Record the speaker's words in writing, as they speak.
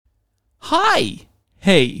Hi!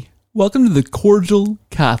 Hey, welcome to The Cordial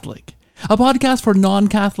Catholic, a podcast for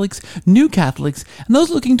non-Catholics, new Catholics, and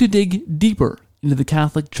those looking to dig deeper into the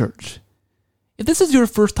Catholic Church. If this is your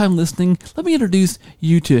first time listening, let me introduce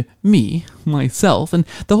you to me, myself, and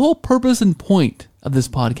the whole purpose and point of this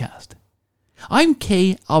podcast. I'm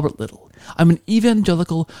K. Albert Little. I'm an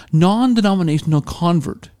evangelical, non-denominational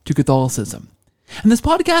convert to Catholicism. And this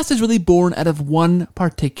podcast is really born out of one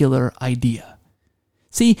particular idea.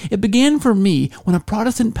 See, it began for me when a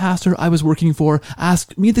Protestant pastor I was working for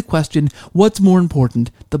asked me the question, what's more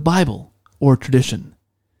important, the Bible or tradition?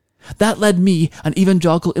 That led me, an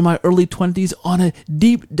evangelical in my early 20s, on a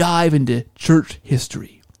deep dive into church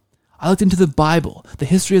history. I looked into the Bible, the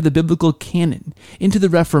history of the biblical canon, into the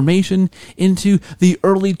Reformation, into the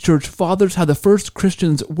early church fathers, how the first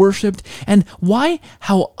Christians worshipped, and why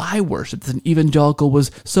how I worshipped as an evangelical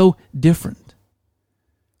was so different.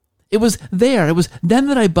 It was then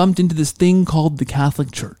that I bumped into this thing called the Catholic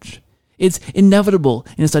Church. It's inevitable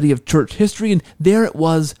in a study of church history, and there it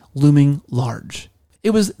was, looming large.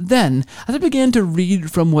 It was then, as I began to read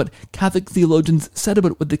from what Catholic theologians said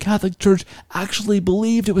about what the Catholic Church actually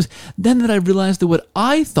believed, it was then that I realized that what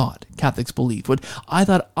I thought Catholics believed, what I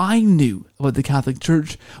thought I knew about the Catholic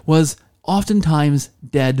Church, was oftentimes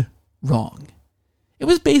dead wrong. It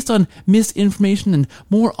was based on misinformation and,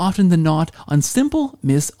 more often than not, on simple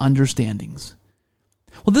misunderstandings.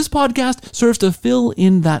 Well, this podcast serves to fill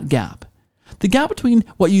in that gap. The gap between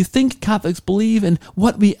what you think Catholics believe and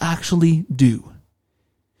what we actually do.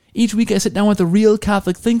 Each week I sit down with a real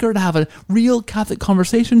Catholic thinker to have a real Catholic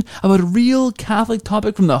conversation about a real Catholic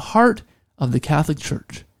topic from the heart of the Catholic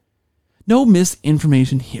Church. No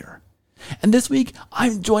misinformation here. And this week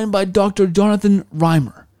I'm joined by Dr. Jonathan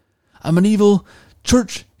Reimer, a medieval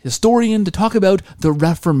church historian, to talk about the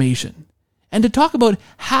Reformation and to talk about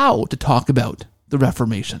how to talk about the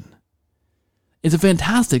Reformation. It's a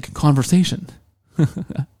fantastic conversation.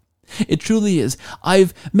 It truly is.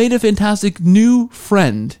 I've made a fantastic new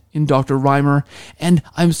friend in Dr. Reimer, and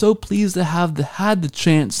I'm so pleased to have had the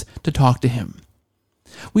chance to talk to him.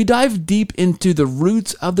 We dive deep into the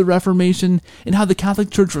roots of the Reformation and how the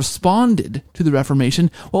Catholic Church responded to the Reformation,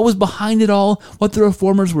 what was behind it all, what the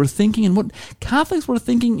Reformers were thinking, and what Catholics were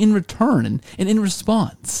thinking in return and in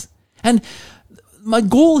response. And my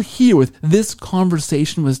goal here with this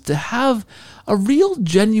conversation was to have a real,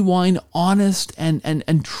 genuine, honest,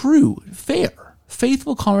 and true, fair,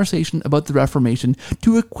 faithful conversation about the Reformation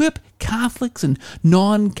to equip Catholics and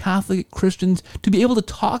non-Catholic Christians to be able to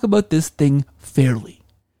talk about this thing fairly.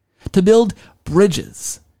 To build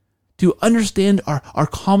bridges, to understand our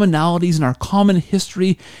commonalities and our common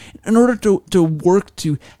history in order to work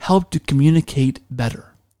to help to communicate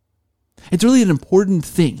better. It's really an important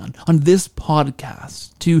thing on this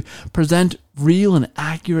podcast to present real and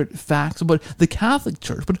accurate facts about the Catholic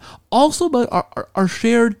Church, but also about our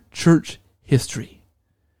shared church history.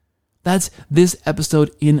 That's this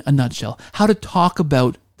episode in a nutshell, how to talk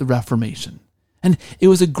about the Reformation. And it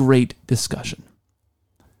was a great discussion.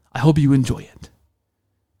 I hope you enjoy it.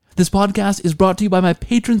 This podcast is brought to you by my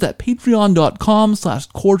patrons at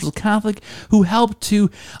patreon.com/cordialcatholic who help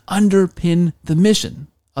to underpin the mission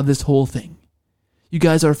of this whole thing. You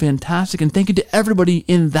guys are fantastic, and thank you to everybody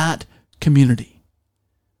in that community.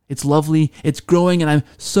 It's lovely, it's growing, and I'm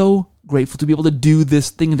so grateful to be able to do this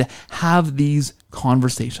thing and to have these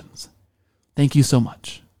conversations. Thank you so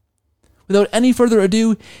much. Without any further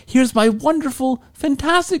ado, here's my wonderful,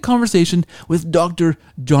 fantastic conversation with Dr.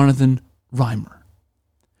 Jonathan Reimer.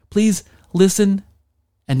 Please listen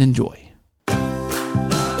and enjoy.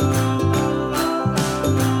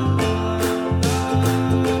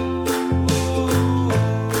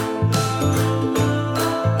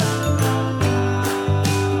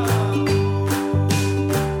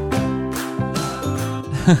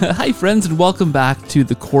 Hi friends, and welcome back to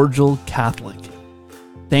The Cordial Catholic.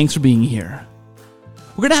 Thanks for being here.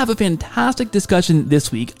 We're going to have a fantastic discussion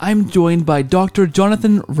this week. I'm joined by Dr.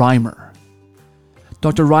 Jonathan Reimer.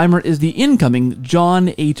 Dr. Reimer is the incoming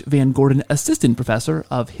John H. Van Gordon Assistant Professor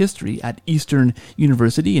of History at Eastern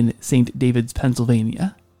University in St. David's,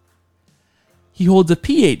 Pennsylvania. He holds a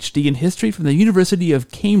PhD in history from the University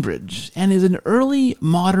of Cambridge and is an early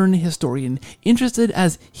modern historian interested,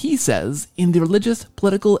 as he says, in the religious,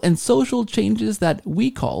 political, and social changes that we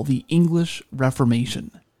call the English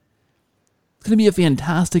Reformation. It's going to be a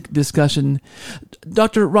fantastic discussion.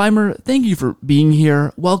 Dr. Reimer, thank you for being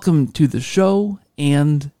here. Welcome to the show,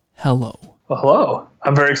 and hello. Well, hello.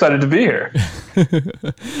 I'm very excited to be here.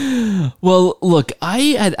 Well, look,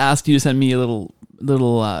 I had asked you to send me a little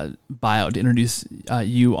bio to introduce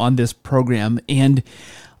you on this program, and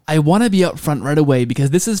I want to be upfront right away because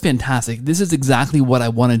this is fantastic. This is exactly what I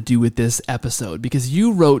want to do with this episode, because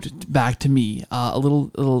you wrote back to me a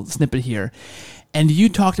little snippet here, and you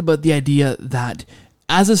talked about the idea that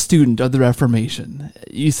as a student of the Reformation,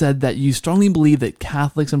 you said that you strongly believe that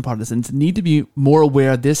Catholics and Protestants need to be more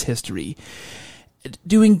aware of this history,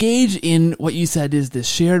 to engage in what you said is this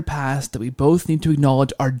shared past that we both need to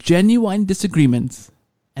acknowledge our genuine disagreements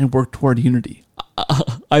and work toward unity.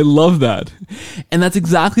 I love that. And that's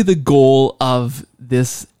exactly the goal of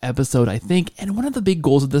this episode, I think, and one of the big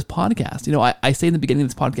goals of this podcast. You know, I say in the beginning of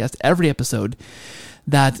this podcast, every episode,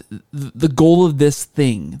 that the goal of this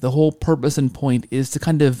thing, the whole purpose and point, is to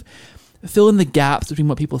kind of fill in the gaps between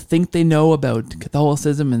what people think they know about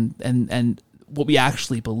Catholicism and what we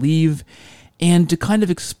actually believe, and to kind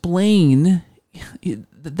of explain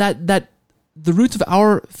that the roots of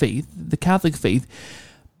our faith, the Catholic faith,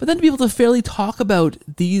 but then to be able to fairly talk about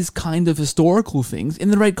these kind of historical things in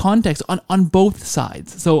the right context on both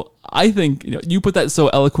sides. So I think, you know, you put that so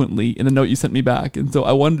eloquently in the note you sent me back, and so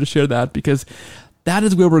I wanted to share that because that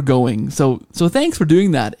is where we're going. So thanks for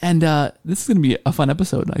doing that, and this is going to be a fun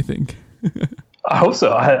episode, I think. I hope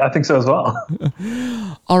so. I think so as well.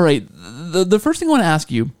 All right. The first thing I want to ask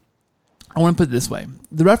you, I want to put it this way.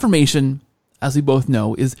 The Reformation, as we both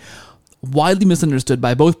know, is widely misunderstood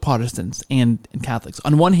by both Protestants and Catholics.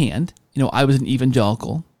 On one hand, you know, I was an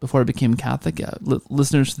evangelical before I became Catholic.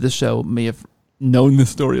 Listeners to this show may have known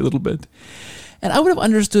this story a little bit. And I would have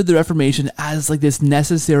understood the Reformation as like this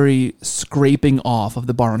necessary scraping off of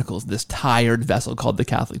the barnacles, this tired vessel called the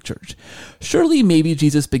Catholic Church. Surely maybe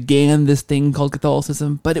Jesus began this thing called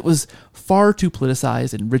Catholicism, but it was far too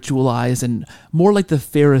politicized and ritualized and more like the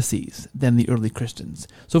Pharisees than the early Christians.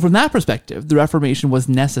 So from that perspective, the Reformation was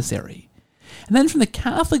necessary. And then from the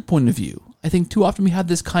Catholic point of view, I think too often we have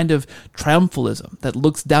this kind of triumphalism that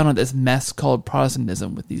looks down on this mess called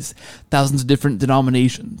Protestantism with these thousands of different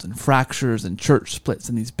denominations and fractures and church splits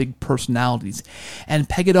and these big personalities, and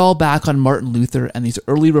peg it all back on Martin Luther and these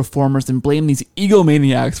early reformers and blame these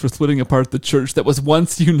egomaniacs for splitting apart the church that was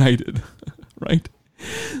once united, right?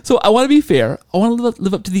 So I want to be fair. I want to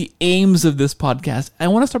live up to the aims of this podcast. I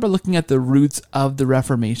want to start by looking at the roots of the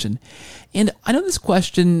Reformation. And I know this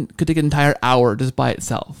question could take an entire hour just by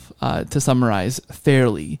itself to summarize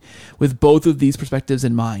fairly with both of these perspectives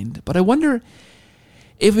in mind. But I wonder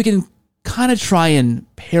if we can kind of try and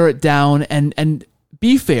pare it down and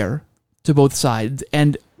be fair to both sides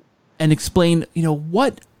and explain, you know,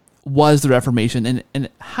 what was the Reformation and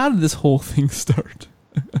how did this whole thing start?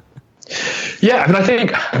 Yeah, I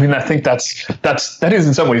think that is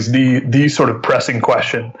in some ways the sort of pressing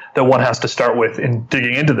question that one has to start with in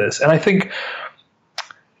digging into this. And I think,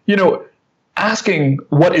 you know, asking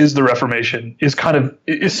what is the Reformation is kind of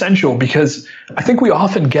essential, because I think we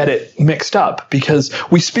often get it mixed up, because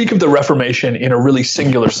we speak of the Reformation in a really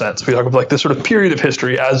singular sense. We talk of like this sort of period of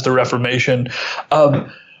history as the Reformation,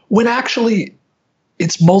 when actually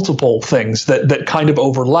it's multiple things that kind of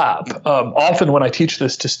overlap. Often when I teach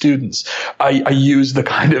this to students, I use the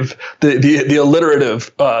kind of the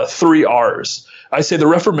alliterative 3 R's. I say the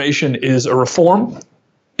Reformation is a reform,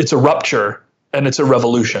 it's a rupture, and it's a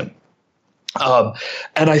revolution. And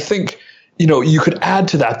I think, you know, you could add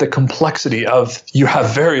to that the complexity of, you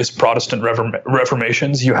have various Protestant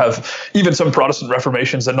reformations. You have even some Protestant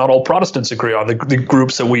reformations that not all Protestants agree on. The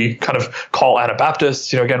groups that we kind of call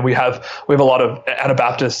Anabaptists. You know, again, we have a lot of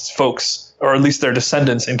Anabaptist folks, or at least their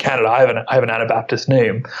descendants in Canada. I have an Anabaptist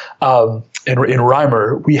name. In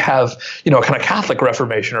Reimer, we have, you know, a kind of Catholic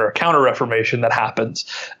Reformation or a Counter-Reformation that happens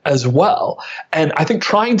as well. And I think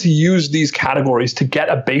trying to use these categories to get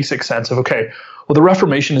a basic sense of, okay, well, the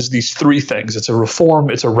Reformation is these 3 things. It's a reform,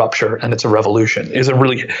 it's a rupture, and it's a revolution, is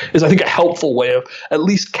I think a helpful way of at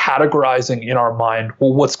least categorizing in our mind,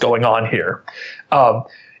 well, what's going on here?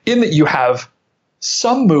 In that you have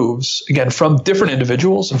some moves, again, from different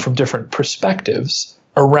individuals and from different perspectives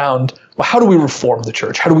around, well, how do we reform the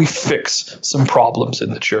church? How do we fix some problems in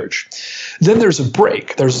the church? Then there's a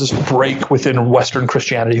break. There's this break within Western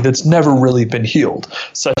Christianity that's never really been healed,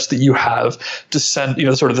 such that you have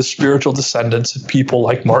sort of the spiritual descendants of people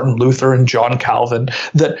like Martin Luther and John Calvin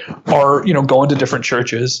that are, you know, going to different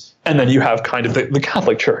churches. And then you have kind of the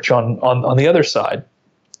Catholic Church on the other side.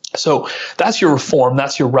 So that's your reform,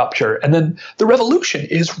 that's your rupture. And then the revolution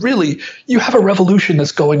is really, you have a revolution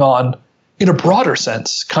that's going on in a broader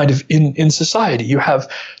sense, kind of in society. You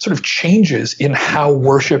have sort of changes in how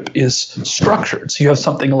worship is structured. So you have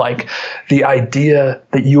something like the idea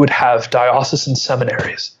that you would have diocesan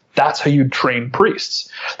seminaries That's how you train priests.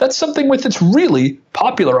 That's something that's really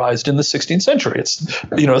popularized in the 16th century. It's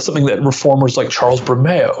something that reformers like Charles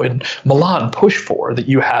Borromeo in Milan push for, that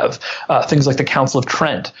you have things like the Council of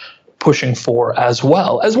Trent pushing for as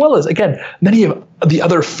well as, again, many of the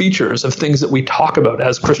other features of things that we talk about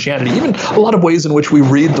as Christianity, even a lot of ways in which we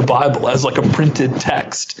read the Bible as like a printed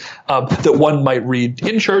text that one might read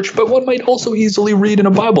in church, but one might also easily read in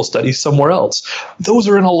a Bible study somewhere else. Those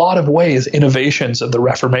are in a lot of ways innovations of the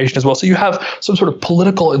Reformation as well. So you have some sort of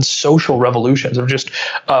political and social revolutions of just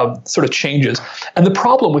sort of changes. And the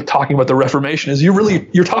problem with talking about the Reformation is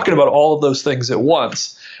you're talking about all of those things at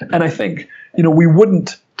once. And I think, we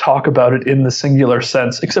wouldn't talk about it in the singular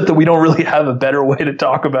sense, except that we don't really have a better way to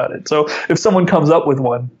talk about it. So if someone comes up with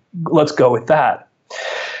one, let's go with that.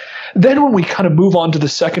 Then when we kind of move on to the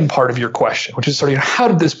second part of your question, which is sort of, how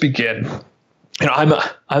did this begin? I'm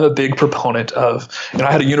a big proponent of,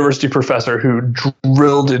 I had a university professor who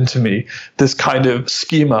drilled into me this kind of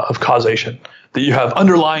schema of causation, that you have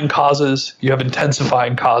underlying causes, you have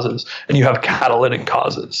intensifying causes, and you have catalytic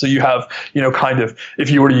causes. So you have, kind of, if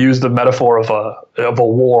you were to use the metaphor of a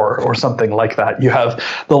war or something like that, you have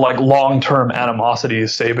the long-term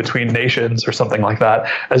animosities, say between nations or something like that,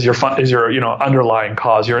 as your underlying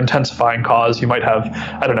cause. Your intensifying cause, you might have,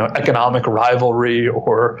 economic rivalry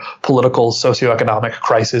or political socioeconomic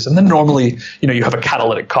crisis, and then normally, you have a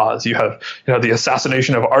catalytic cause. You have, the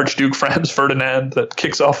assassination of Archduke Franz Ferdinand that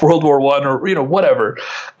kicks off World War I, or whatever.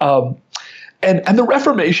 And the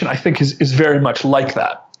Reformation, I think, is very much like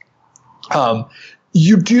that.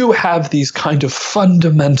 You do have these kind of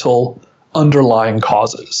fundamental underlying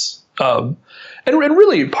causes. And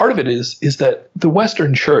really part of it is that the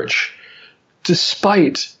Western Church,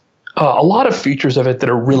 despite a lot of features of it that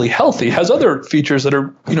are really healthy, has other features that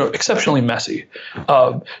are, exceptionally messy.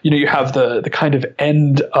 You have the kind of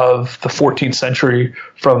end of the 14th century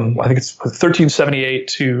from, I think it's 1378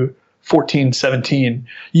 to 1417,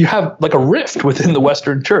 you have like a rift within the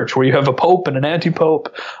Western Church where you have a pope and an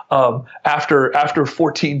anti-pope. After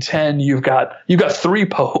 1410, you've got three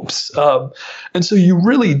popes, and so you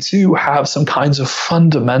really do have some kinds of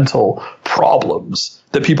fundamental problems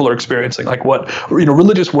that people are experiencing. Like what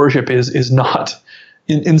religious worship is not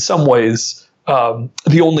in some ways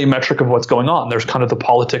the only metric of what's going on. There's kind of the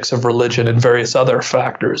politics of religion and various other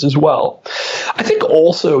factors as well. I think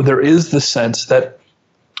also there is the sense that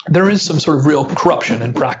there is some sort of real corruption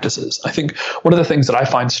in practices. I think one of the things that I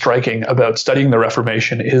find striking about studying the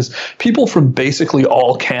Reformation is people from basically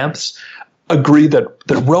all camps agree that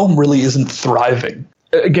Rome really isn't thriving.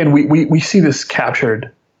 Again, we see this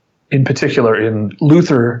captured in particular in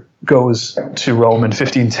Luther goes to Rome in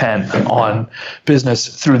 1510 on business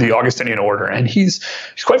through the Augustinian order. And he's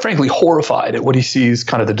quite frankly horrified at what he sees,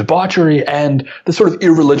 kind of the debauchery and the sort of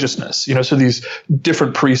irreligiousness, so these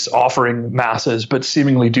different priests offering masses, but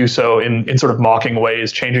seemingly do so in sort of mocking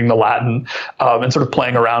ways, changing the Latin, and sort of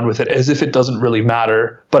playing around with it as if it doesn't really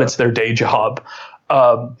matter, but it's their day job.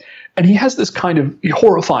 And he has this kind of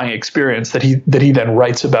horrifying experience that he then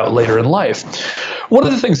writes about later in life. One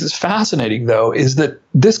of the things that's fascinating, though, is that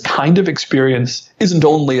this kind of experience isn't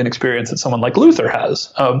only an experience that someone like Luther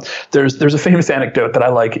has. There's a famous anecdote that I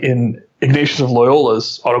like in Ignatius of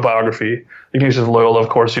Loyola's autobiography. Ignatius of Loyola, of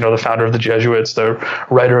course, the founder of the Jesuits, the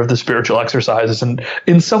writer of the Spiritual Exercises, and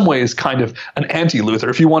in some ways kind of an anti-Luther.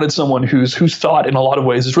 If you wanted someone whose thought in a lot of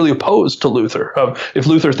ways is really opposed to Luther, if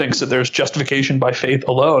Luther thinks that there's justification by faith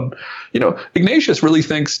alone, Ignatius really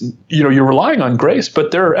thinks, you're relying on grace,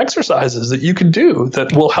 but there are exercises that you can do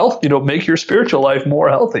that will help, make your spiritual life more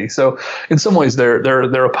healthy. So in some ways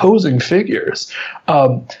they're opposing figures.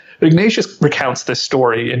 Ignatius recounts this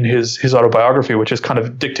story in his autobiography, which is kind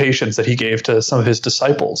of dictations that he gave to some of his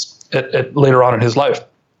disciples at later on in his life.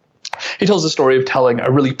 He tells the story of telling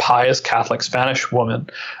a really pious Catholic Spanish woman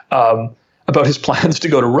about his plans to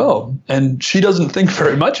go to Rome. And she doesn't think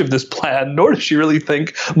very much of this plan, nor does she really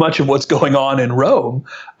think much of what's going on in Rome.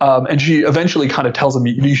 And she eventually kind of tells him,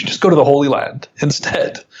 you should just go to the Holy Land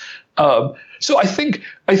instead. So I think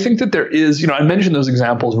that there is, I mentioned those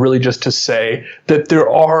examples really just to say that there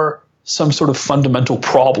are some sort of fundamental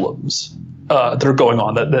problems that are going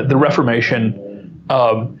on. That the Reformation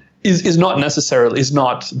is not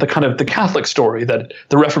the kind of the Catholic story that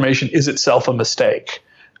the Reformation is itself a mistake.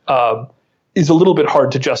 Is a little bit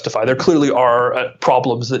hard to justify. There clearly are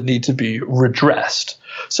problems that need to be redressed.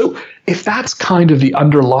 So if that's kind of the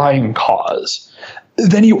underlying cause,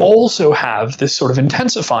 then you also have this sort of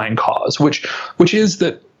intensifying cause, which is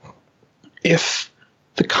that if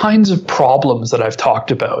the kinds of problems that I've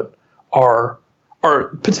talked about are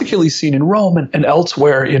particularly seen in Rome and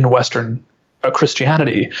elsewhere in Western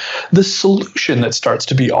Christianity, the solution that starts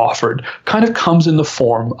to be offered kind of comes in the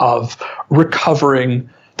form of recovering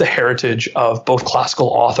the heritage of both classical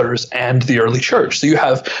authors and the early church. So you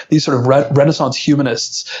have these sort of Renaissance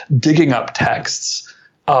humanists digging up texts,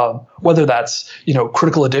 whether that's,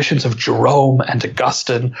 critical editions of Jerome and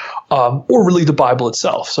Augustine, or really the Bible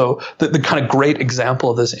itself. So the kind of great example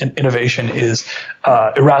of this innovation is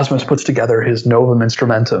Erasmus puts together his Novum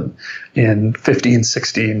Instrumentum in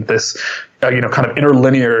 1516, this, kind of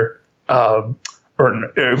interlinear,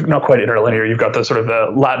 or not quite interlinear. You've got the sort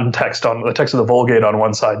of Latin text on the text of the Vulgate on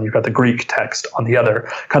one side, and you've got the Greek text on the other,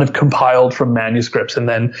 kind of compiled from manuscripts, and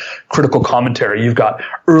then critical commentary. You've got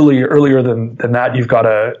earlier than that, you've got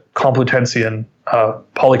a Complutensian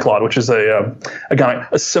Polyglot, which is again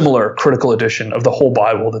a similar critical edition of the whole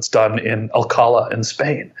Bible that's done in Alcala in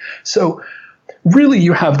Spain. So really,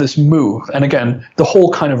 you have this move, and again, the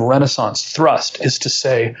whole kind of Renaissance thrust is to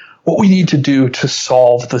say, what we need to do to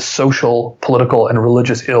solve the social, political, and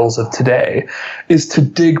religious ills of today is to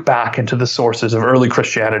dig back into the sources of early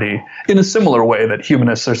Christianity in a similar way that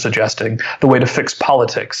humanists are suggesting. The way to fix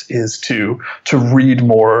politics is to read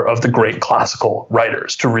more of the great classical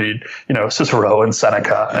writers, to read, Cicero and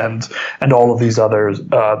Seneca and all of these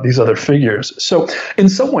other figures. So in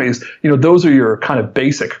some ways, those are your kind of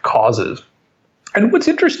basic causes. And what's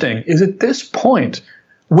interesting is at this point,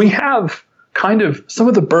 we have kind of some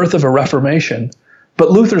of the birth of a Reformation,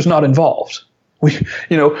 but Luther's not involved.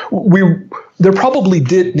 There probably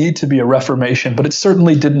did need to be a Reformation, but it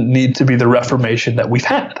certainly didn't need to be the Reformation that we've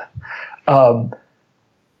had. And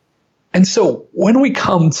so when we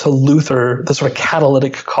come to Luther, the sort of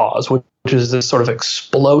catalytic cause, which is this sort of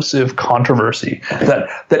explosive controversy that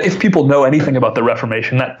if people know anything about the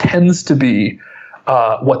Reformation, that tends to be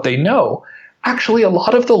what they know. Actually, a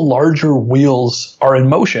lot of the larger wheels are in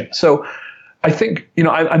motion. So I think,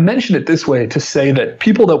 I mentioned it this way to say that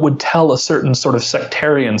people that would tell a certain sort of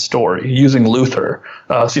sectarian story using Luther,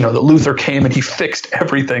 that Luther came and he fixed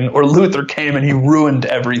everything, or Luther came and he ruined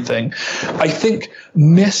everything, I think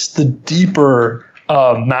miss the deeper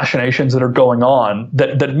machinations that are going on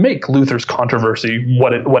that make Luther's controversy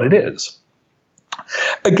what it is.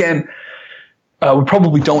 Again, we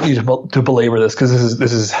probably don't need to belabor this because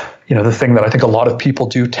this is the thing that I think a lot of people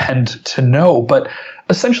do tend to know. But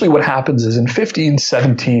essentially, what happens is in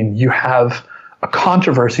 1517 you have a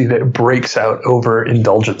controversy that breaks out over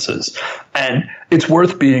indulgences, and it's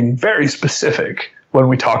worth being very specific when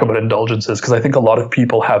we talk about indulgences because I think a lot of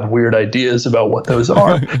people have weird ideas about what those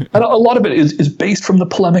are, and a lot of it is based from the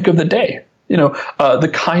polemic of the day. The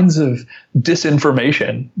kinds of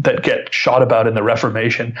disinformation that get shot about in the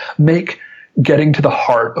Reformation make getting to the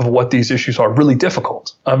heart of what these issues are really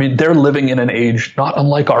difficult. I mean, they're living in an age not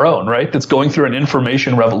unlike our own, right? That's going through an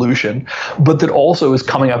information revolution, but that also is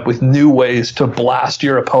coming up with new ways to blast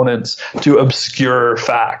your opponents, to obscure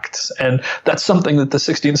facts. And that's something that the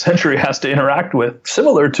 16th century has to interact with,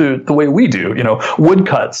 similar to the way we do.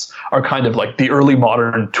 Woodcuts are kind of like the early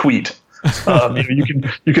modern tweet.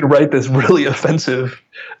 You can write this really offensive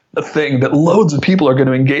thing that loads of people are going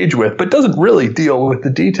to engage with, but doesn't really deal with the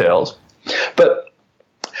details. But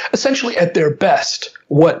essentially, at their best,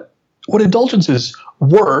 what indulgences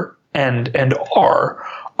were and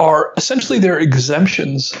are essentially their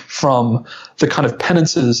exemptions from the kind of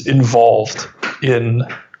penances involved in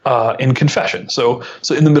confession. So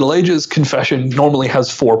in the Middle Ages, confession normally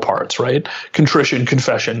has four parts, right? Contrition,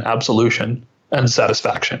 confession, absolution, and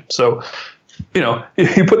satisfaction. So,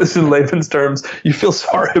 if you put this in layman's terms, you feel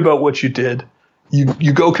sorry about what you did.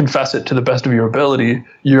 You go confess it to the best of your ability.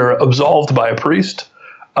 You're absolved by a priest,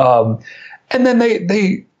 and then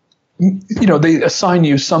they assign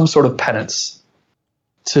you some sort of penance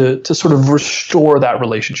to sort of restore that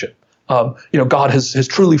relationship. God has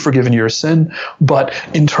truly forgiven your sin, but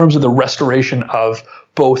in terms of the restoration of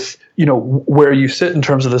both, where you sit in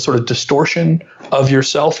terms of the sort of distortion of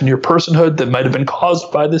yourself and your personhood that might have been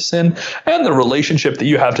caused by this sin, and the relationship that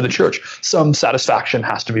you have to the church, some satisfaction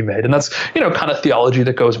has to be made. And that's, kind of theology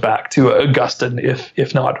that goes back to Augustine,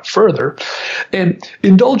 if not further. And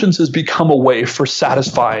indulgences become a way for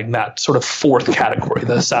satisfying that sort of fourth category,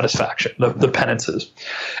 the satisfaction, the penances.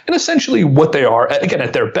 And essentially what they are, again,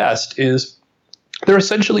 at their best, is they're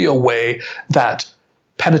essentially a way that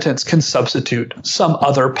penitents can substitute some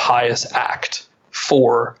other pious act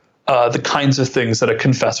for the kinds of things that a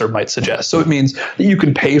confessor might suggest. So it means that you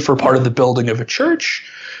can pay for part of the building of a church.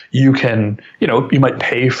 You can, you might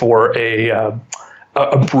pay for a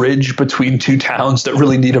bridge between two towns that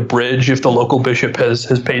really need a bridge if the local bishop has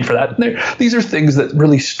paid for that. And these are things that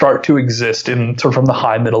really start to exist in sort of from the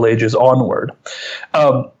High Middle Ages onward.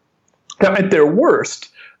 Now, at their worst,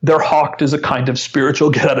 they're hawked as a kind of spiritual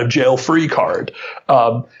get-out-of-jail-free card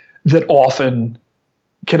that often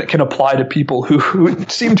can apply to people who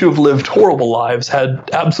seem to have lived horrible lives, had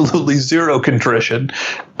absolutely zero contrition.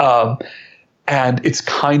 And it's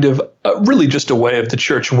kind of really just a way of the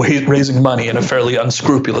church raising money in a fairly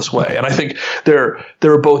unscrupulous way. And I think there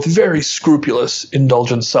are both very scrupulous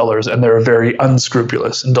indulgence sellers and there are very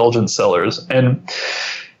unscrupulous indulgence sellers. And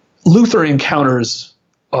Luther encounters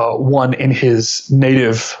one in his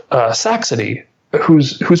native Saxony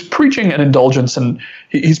who's preaching an indulgence, and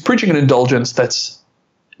he's preaching an indulgence that's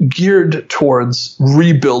geared towards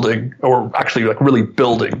rebuilding, or actually like really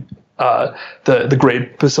building the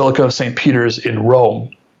great Basilica of St. Peter's in Rome.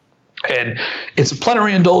 And it's a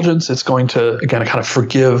plenary indulgence. It's going to, again, kind of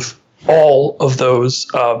forgive all of those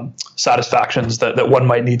satisfactions that one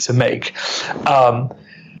might need to make.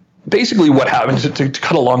 Basically what happened, to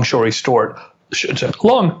cut a long story short,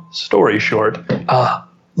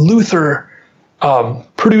 Luther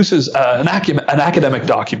produces an academic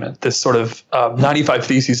document, this sort of 95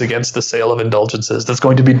 Theses against the sale of indulgences, that's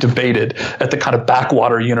going to be debated at the kind of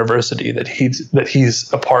backwater university that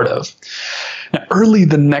he's a part of. Now, early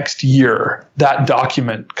the next year, that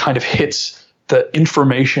document kind of hits the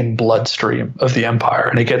information bloodstream of the empire,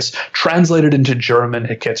 and it gets translated into German.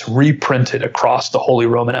 It gets reprinted across the Holy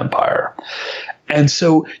Roman Empire. And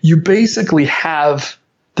so you basically have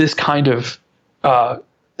this kind of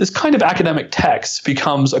academic text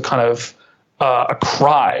becomes a kind of a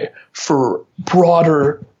cry for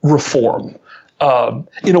broader reform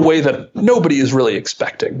in a way that nobody is really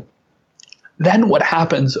expecting. Then what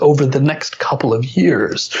happens over the next couple of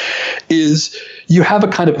years is you have a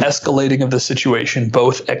kind of escalating of the situation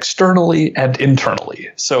both externally and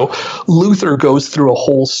internally. So Luther goes through a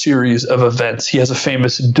whole series of events. He has a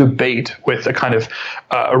famous debate with a kind of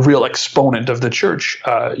a real exponent of the church,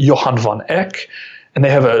 Johann von Eck, and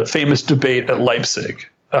they have a famous debate at Leipzig,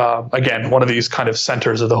 again, one of these kind of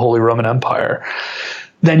centers of the Holy Roman Empire.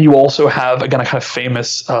 Then you also have, again, a kind of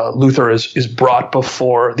famous, Luther is brought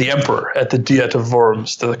before the emperor at the Diet of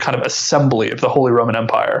Worms, the kind of assembly of the Holy Roman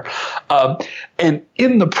Empire. And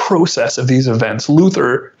in the process of these events,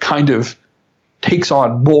 Luther kind of takes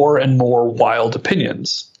on more and more wild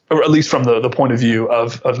opinions, or at least from the point of view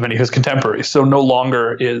of many of his contemporaries. So no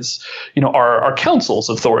longer is, are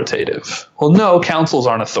councils authoritative? Well, no, councils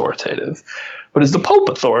aren't authoritative. But is the Pope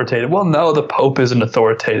authoritative? Well, no, the Pope isn't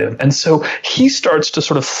authoritative. And so he starts to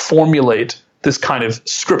sort of formulate this kind of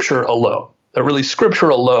scripture alone. That really scripture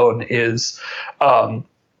alone is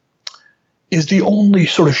the only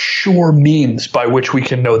sort of sure means by which we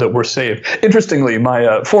can know that we're saved. Interestingly,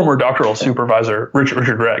 my former doctoral supervisor,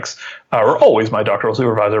 Richard Rex, or always my doctoral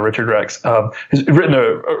supervisor, Richard Rex, has written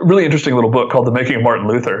a really interesting little book called The Making of Martin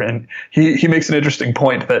Luther. And he makes an interesting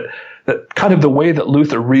point that kind of the way that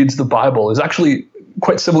Luther reads the Bible is actually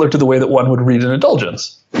quite similar to the way that one would read an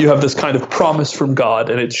indulgence. You have this kind of promise from God,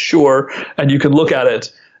 and it's sure, and you can look at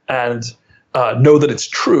it and know that it's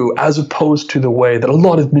true, as opposed to the way that a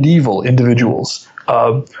lot of medieval individuals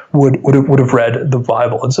would have read the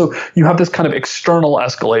Bible. And so you have this kind of external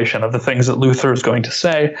escalation of the things that Luther is going to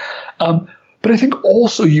say. But I think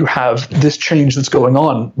also you have this change that's going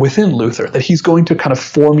on within Luther, that he's going to kind of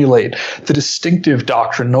formulate the distinctive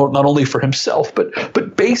doctrine, not only for himself,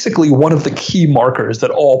 but basically one of the key markers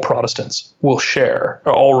that all Protestants will share,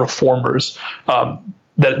 or all reformers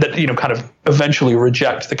that kind of eventually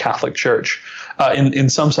reject the Catholic Church in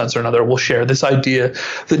some sense or another will share this idea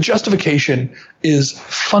that justification is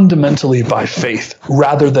fundamentally by faith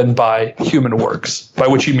rather than by human works, by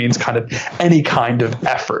which he means kind of any kind of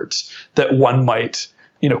effort that one might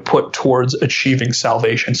put towards achieving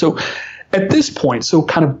salvation. So at this point, so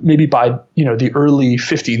kind of maybe by the early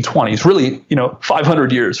 1520s, really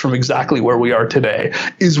 500 years from exactly where we are today,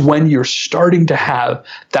 is when you're starting to have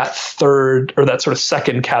that third or that sort of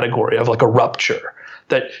second category of like a rupture.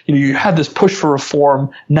 That you had this push for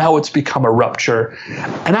reform, now it's become a rupture.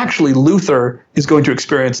 And actually Luther is going to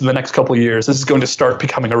experience in the next couple of years, this is going to start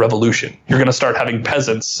becoming a revolution. You're going to start having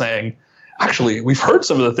peasants saying, actually, we've heard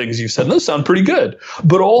some of the things you said, and those sound pretty good,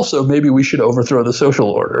 but also maybe we should overthrow the social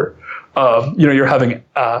order. You're having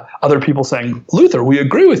other people saying, Luther, we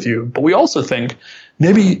agree with you, but we also think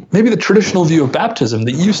maybe the traditional view of baptism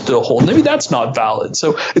that you still hold, maybe that's not valid.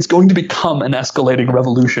 So it's going to become an escalating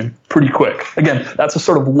revolution pretty quick. Again, that's a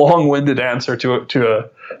sort of long-winded answer to a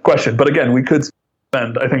question. But again, we could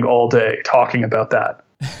spend, I think, all day talking about that.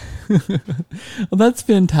 Well, that's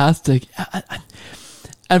fantastic. And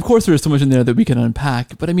of course, there is so much in there that we can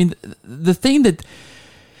unpack. But I mean, the thing that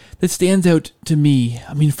that stands out to me,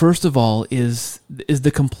 I mean, first of all, is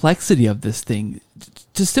the complexity of this thing.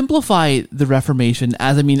 To simplify the Reformation,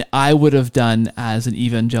 as I would have done as an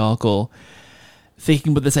evangelical,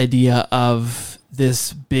 thinking about this idea of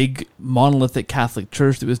this big monolithic Catholic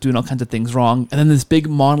Church that was doing all kinds of things wrong, and then this big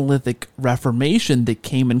monolithic Reformation that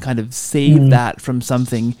came and kind of saved that from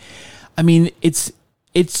something. I mean, it's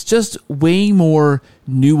just way more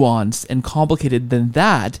nuanced and complicated than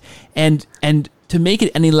that, and to make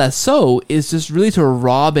it any less so is just really to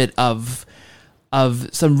rob it of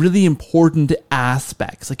some really important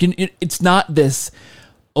aspects. Like, it's not this,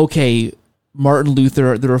 okay, Martin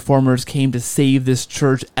Luther, the Reformers came to save this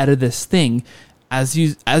church out of this thing. As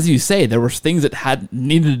you say, there were things that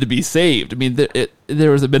needed to be saved. I mean,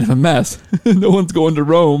 there was a bit of a mess. No one's going to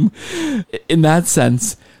Rome in that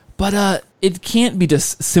sense. But it can't be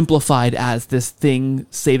just simplified as this thing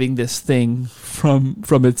saving this thing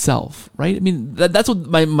from itself, right? I mean, that's what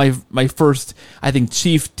my first, I think,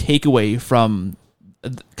 chief takeaway from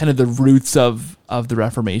kind of the roots of the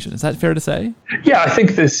Reformation. Is that fair to say? Yeah, I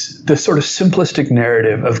think this sort of simplistic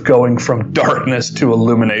narrative of going from darkness to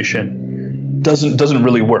illumination doesn't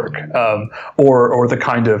really work, or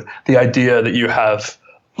the idea that you have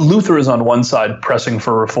Luther is on one side pressing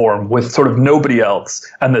for reform with sort of nobody else,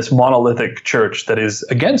 and this monolithic church that is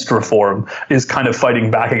against reform is kind of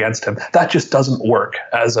fighting back against him. That just doesn't work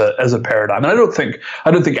as a paradigm. And I don't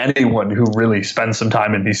think anyone who really spends some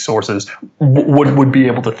time in these sources would be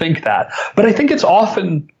able to think that. But I think it's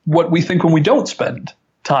often what we think when we don't spend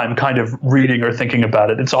time kind of reading or thinking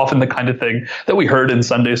about it. It's often the kind of thing that we heard in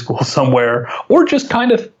Sunday school somewhere, or just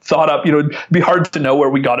kind of thought up. It'd be hard to know where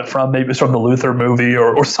we got it from. Maybe it's from the Luther movie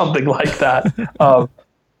or something like that. But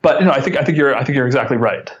I think you're exactly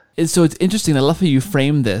right. So it's interesting. I love how you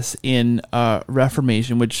frame this in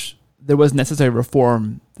Reformation, which there was necessary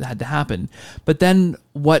reform that had to happen. But then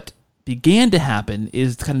what began to happen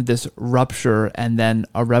is kind of this rupture and then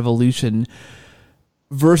a revolution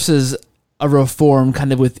versus a reform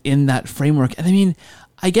kind of within that framework. And I mean,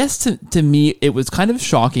 I guess to me, it was kind of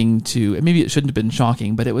shocking to, and maybe it shouldn't have been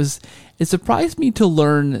shocking, but it surprised me to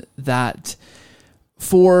learn that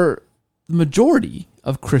for the majority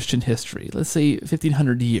of Christian history, let's say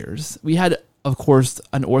 1500 years, we had, of course,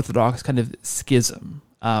 an Orthodox kind of schism,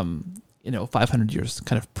 500 years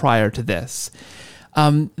kind of prior to this.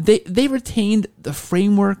 They retained the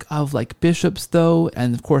framework of like bishops though,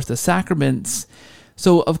 and of course the sacraments.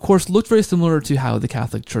 So, of course, looked very similar to how the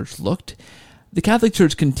Catholic Church looked. The Catholic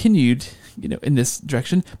Church continued, in this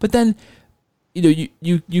direction. But then,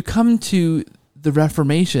 you come to the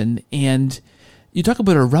Reformation and you talk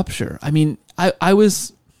about a rupture. I mean, I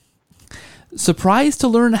was surprised to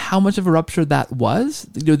learn how much of a rupture that was.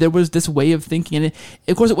 There was this way of thinking, and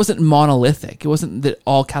of course, it wasn't monolithic. It wasn't that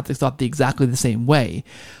all Catholics thought exactly the same way.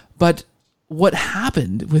 But what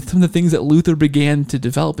happened with some of the things that Luther began to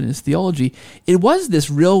develop in his theology, it was this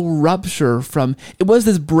real rupture it was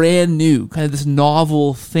this brand new, kind of this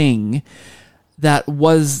novel thing it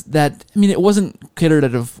wasn't catered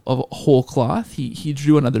out of whole cloth. He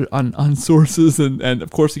drew on sources, and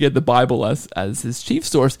of course he had the Bible as his chief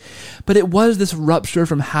source, but it was this rupture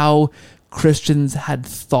from how Christians had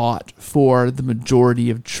thought for the majority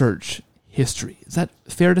of church history. Is that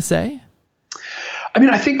fair to say? I mean,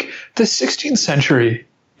 I think the 16th century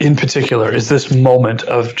in particular is this moment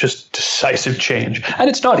of just decisive change. And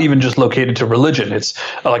it's not even just located to religion. It's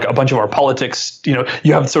like a bunch of our politics.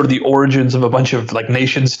 You have sort of the origins of a bunch of like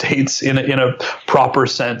nation states in a proper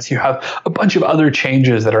sense. You have a bunch of other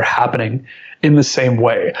changes that are happening in the same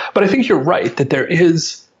way. But I think you're right that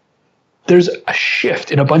there's a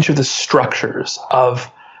shift in a bunch of the structures of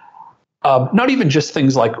not even just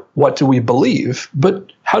things like what do we believe,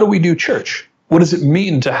 but how do we do church? What does it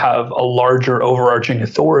mean to have a larger overarching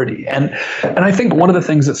authority? And I think one of the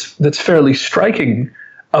things that's fairly striking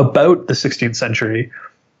about the 16th century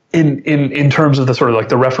in terms of the sort of like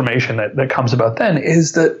the Reformation that comes about then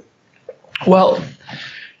is that, well,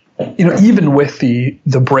 even with the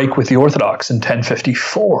break with the Orthodox in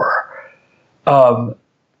 1054,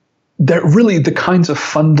 that really the kinds of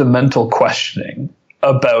fundamental questioning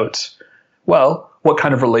about, well, what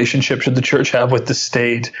kind of relationship should the church have with the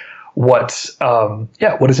state? What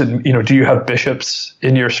does it, do you have bishops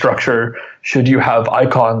in your structure? Should you have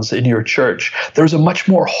icons in your church? There's a much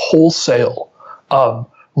more wholesale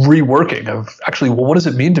reworking of actually, well, what does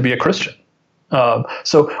it mean to be a Christian?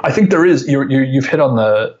 So I think there is, you've hit on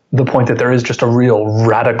the point that there is just a real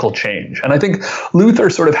radical change. And I think Luther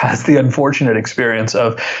sort of has the unfortunate experience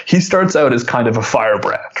of, he starts out as kind of a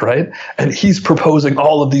firebrand, right? And he's proposing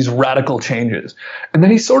all of these radical changes. And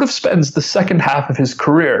then he sort of spends the second half of his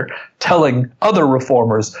career telling other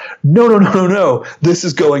reformers, no, this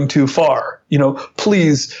is going too far.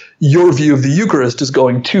 Please, your view of the Eucharist is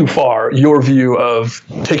going too far. Your view of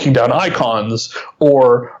taking down icons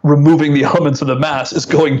or removing the elements of the Mass is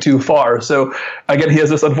going too far. So again, he has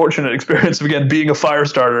this unfortunate experience of, again, being a fire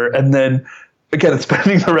starter and then, again,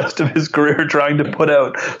 spending the rest of his career trying to put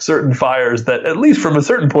out certain fires that, at least from a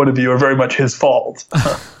certain point of view, are very much his fault.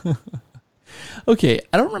 Okay,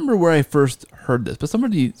 I don't remember where I first heard this, but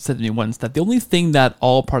somebody said to me once that the only thing that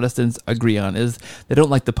all Protestants agree on is they don't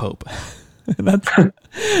like the Pope. That's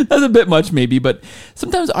a bit much maybe, but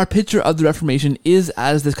sometimes our picture of the Reformation is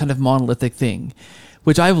as this kind of monolithic thing,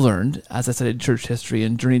 which I've learned as I studied church history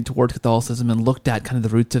and journeyed towards Catholicism and looked at kind of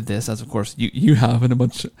the roots of this, as of course you have in a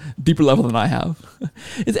much deeper level than I have,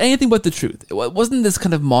 is anything but the truth. It wasn't this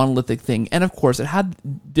kind of monolithic thing, and of course it had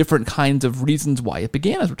different kinds of reasons why it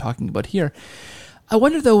began, as we're talking about here. I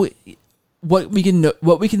wonder though, what we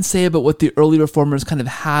can say about what the early reformers kind of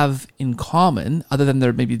have in common, other than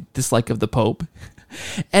their maybe dislike of the Pope,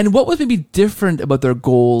 and what was maybe different about their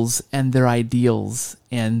goals and their ideals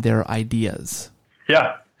and their ideas.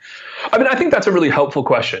 Yeah, I mean, I think that's a really helpful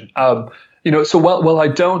question. So while I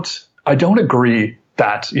don't agree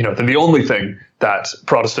that that the only thing that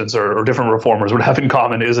Protestants or different reformers would have in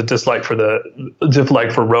common is a dislike for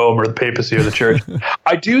Rome or the papacy or the church,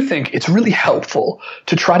 I do think it's really helpful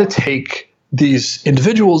to try to take these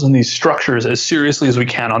individuals and these structures as seriously as we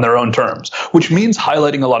can on their own terms, which means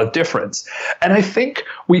highlighting a lot of difference. And I think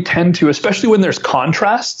we tend to, especially when there's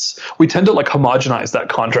contrasts, we tend to homogenize that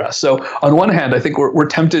contrast. So on one hand, I think we're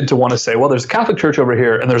tempted to want to say, well, there's a Catholic Church over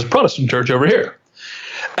here and there's a Protestant church over here.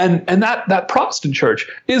 And that Protestant church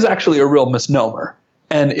is actually a real misnomer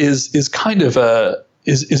and is kind of a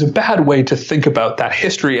bad way to think about that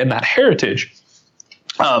history and that heritage.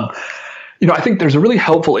 I think there's a really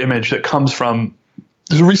helpful image that comes from,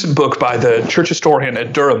 there's a recent book by the church historian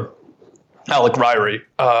at Durham, Alec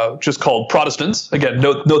Reimer, just called Protestants. Again,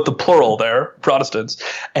 note the plural there, Protestants.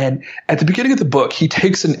 And at the beginning of the book, he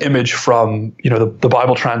takes an image from, the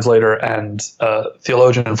Bible translator and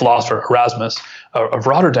theologian and philosopher Erasmus of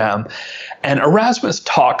Rotterdam. And Erasmus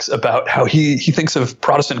talks about how he thinks of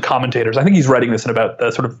Protestant commentators. I think he's writing this in about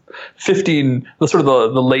the sort of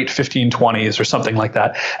the late 1520s or something like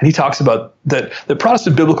that. And he talks about that the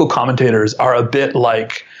Protestant biblical commentators are a bit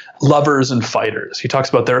like lovers and fighters. He talks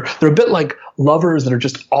about they're a bit like lovers that are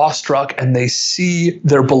just awestruck and they see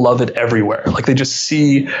their beloved everywhere. Like they just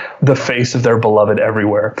see the face of their beloved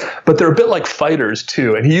everywhere. But they're a bit like fighters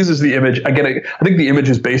too. And he uses the image, again, I think the image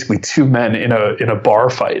is basically two men in a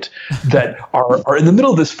bar fight that are in the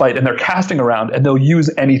middle of this fight and they're casting around and they'll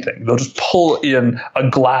use anything. They'll just pull in a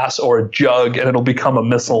glass or a jug and it'll become a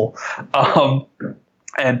missile.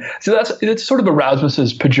 And so it's sort of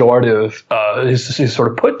Erasmus's pejorative, his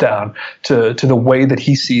sort of put down to the way that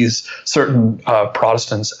he sees certain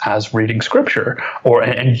Protestants as reading Scripture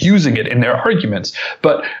and using it in their arguments.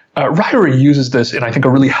 But Reimer uses this in, I think, a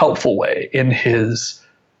really helpful way in his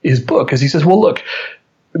book, because he says, well, look,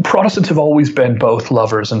 Protestants have always been both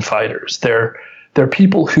lovers and fighters. They're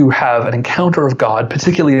people who have an encounter of God,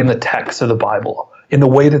 particularly in the text of the Bible, in the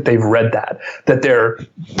way that they've read that they're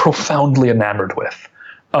profoundly enamored with.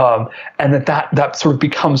 And that sort of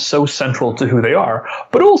becomes so central to who they are.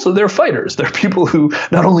 But also they're fighters. They're people who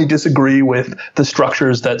not only disagree with the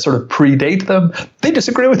structures that sort of predate them, they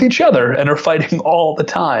disagree with each other and are fighting all the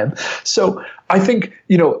time. So I think,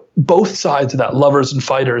 both sides of that, lovers and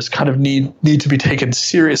fighters, kind of need to be taken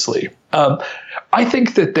seriously. I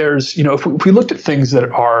think that there's, if we looked at things that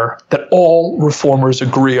all reformers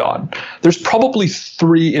agree on, there's probably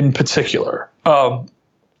three in particular.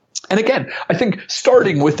 And again, I think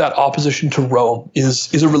starting with that opposition to Rome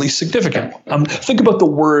is a really significant one. Think about the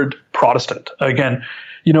word Protestant. Again,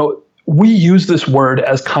 we use this word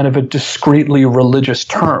as kind of a discreetly religious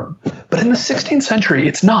term. But in the 16th century,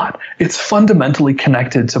 it's not. It's fundamentally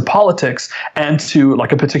connected to politics and to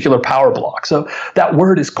a particular power block. So that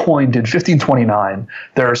word is coined in 1529.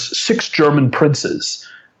 There's 6 German princes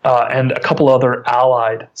and a couple other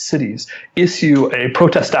allied cities issue a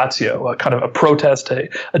protestatio, a kind of a protest,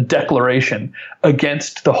 a declaration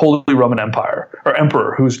against the Holy Roman Empire, or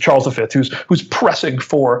Emperor, who's Charles V, who's pressing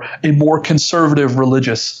for a more conservative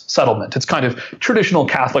religious settlement. It's kind of traditional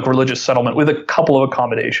Catholic religious settlement with a couple of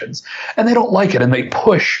accommodations. And they don't like it, and they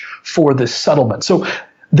push for this settlement. So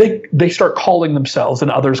they start calling themselves,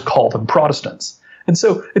 and others call them Protestants. And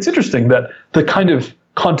so it's interesting that the kind of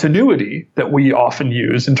continuity that we often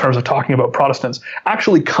use in terms of talking about Protestants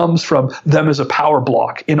actually comes from them as a power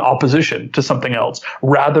block in opposition to something else,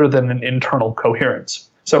 rather than an internal coherence.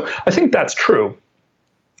 So I think that's true.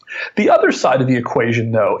 The other side of the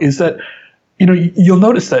equation, though, is that, you'll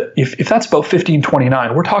notice that if that's about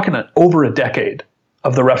 1529, we're talking over a decade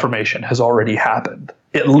of the Reformation has already happened,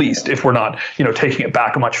 at least, if we're not, taking it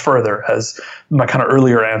back much further, as my kind of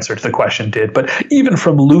earlier answer to the question did. But even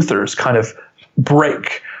from Luther's kind of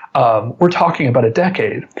break, we're talking about a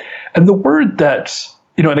decade. And the word that,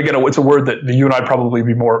 and again, it's a word that you and I'd probably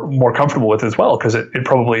be more comfortable with as well, because it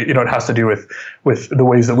probably, it has to do with the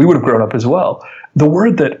ways that we would have grown up as well. The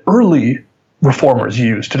word that early reformers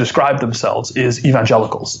used to describe themselves is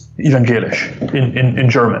evangelicals, evangelisch in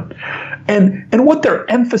German. And what they're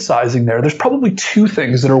emphasizing there's probably two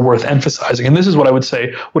things that are worth emphasizing. And this is what I would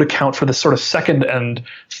say would account for the sort of second and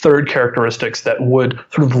third characteristics that would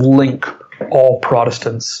sort of link all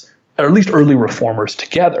Protestants, or at least early reformers,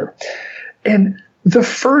 together. And the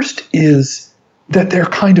first is that they're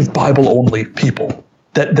kind of Bible-only people,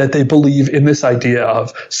 that they believe in this idea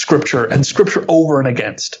of Scripture, and Scripture over and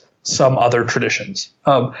against some other traditions.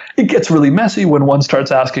 It gets really messy when one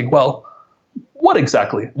starts asking, well,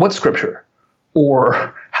 what's Scripture?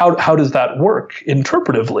 Or how does that work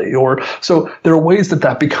interpretively? Or so there are ways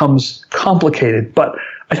that becomes complicated, but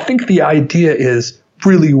I think the idea is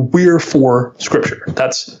really we're for Scripture.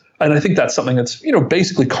 And I think that's something that's,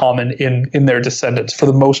 basically common in their descendants for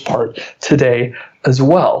the most part today as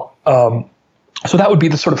well. So that would be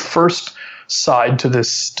the sort of first side to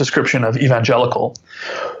this description of evangelical.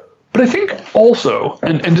 But I think also,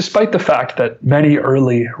 and despite the fact that many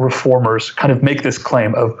early reformers kind of make this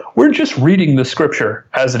claim of, we're just reading the Scripture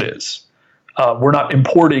as it is, we're not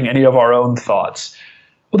importing any of our own thoughts.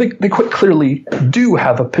 Well, they quite clearly do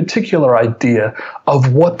have a particular idea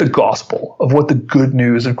of what the gospel, of what the good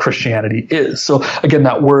news of Christianity is. So again,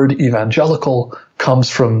 that word evangelical comes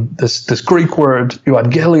from this Greek word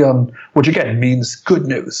euangelion, which again means good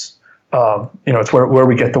news. It's where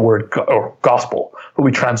we get the word gospel, what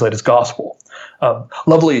we translate as gospel.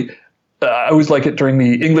 Lovely. I always like it during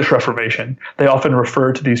the English Reformation. They often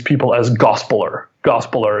refer to these people as gospeler.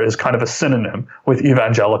 Gospeler is kind of a synonym with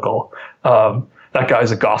evangelical. That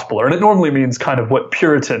guy's a gospeler. And it normally means kind of what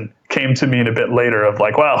Puritan came to mean a bit later of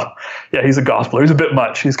like, well, yeah, he's a gospeler. He's a bit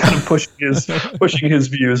much. He's kind of pushing his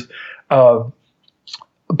views.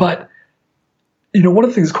 But one of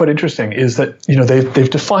the things that's quite interesting is that, they've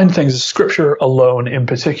defined things as Scripture alone in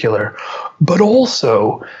particular, but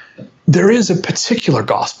also there is a particular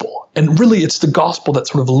gospel. And really it's the gospel that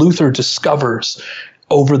sort of Luther discovers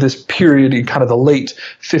over this period in kind of the late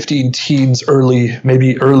 15 teens, even early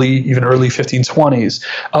 1520s,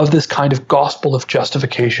 of this kind of gospel of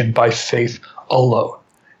justification by faith alone.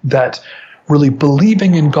 That really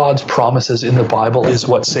believing in God's promises in the Bible is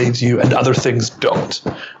what saves you, and other things don't.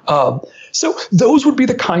 So those would be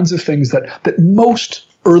the kinds of things that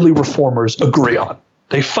most early reformers agree on.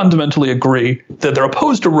 They fundamentally agree that they're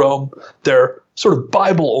opposed to Rome, they're sort of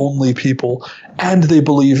Bible-only people, and they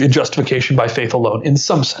believe in justification by faith alone in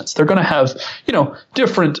some sense. They're going to have,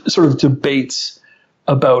 different sort of debates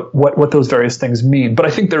about what those various things mean, but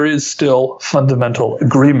I think there is still fundamental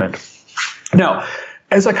agreement. Now,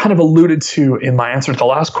 as I kind of alluded to in my answer to the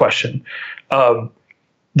last question,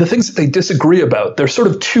 the things that they disagree about, there's sort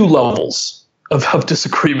of two levels of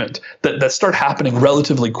disagreement that start happening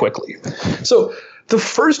relatively quickly. So the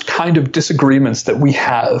first kind of disagreements that we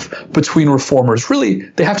have between reformers, really,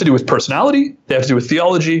 they have to do with personality, they have to do with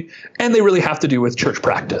theology, and they really have to do with church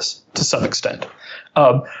practice to some extent.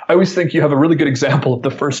 I always think you have a really good example of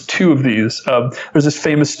the first two of these. There's this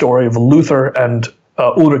famous story of Luther and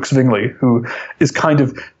Ulrich Zwingli, who is kind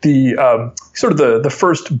of the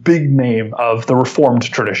first big name of the Reformed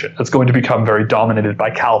tradition that's going to become very dominated by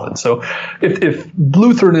Calvin. So if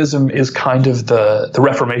Lutheranism is kind of the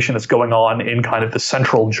Reformation that's going on in kind of the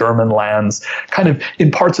central German lands, kind of in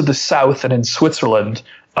parts of the south and in Switzerland,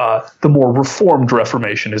 the more Reformed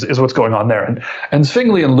Reformation is what's going on there. And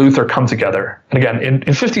Zwingli and Luther come together. And again, in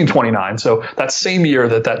 1529, so that same year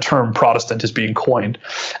that term Protestant is being coined,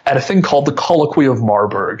 at a thing called the Colloquy of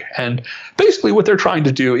Marburg. And basically what they're trying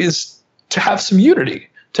to do is to have some unity,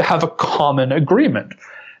 to have a common agreement.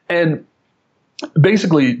 And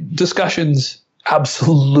basically discussions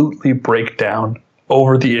absolutely break down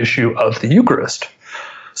over the issue of the Eucharist.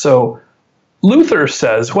 So Luther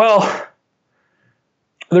says, well,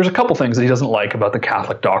 there's a couple things that he doesn't like about the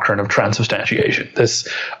Catholic doctrine of transubstantiation. This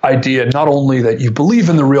idea not only that you believe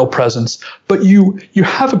in the real presence, but you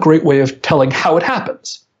have a great way of telling how it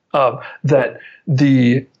happens. That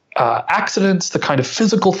the accidents, the kind of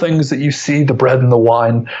physical things that you see, the bread and the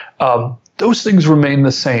wine, those things remain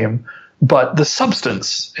the same. But the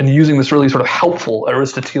substance, and using this really sort of helpful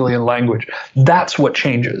Aristotelian language, that's what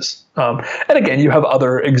changes. And again, you have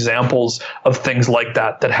other examples of things like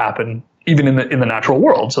that happen even in the natural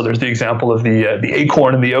world. So there's the example of the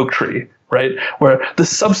acorn and the oak tree, right? Where the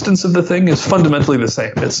substance of the thing is fundamentally the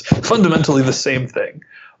same. It's fundamentally the same thing.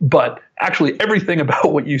 But actually everything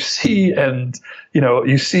about what you see and,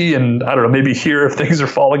 you see and, I don't know, maybe hear if things are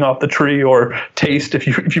falling off the tree, or taste if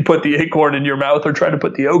you put the acorn in your mouth or try to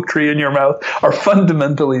put the oak tree in your mouth, are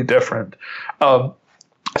fundamentally different. So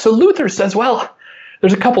Luther says, well,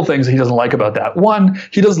 there's a couple things he doesn't like about that. One,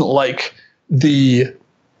 he doesn't like the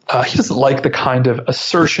kind of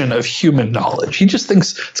assertion of human knowledge. He just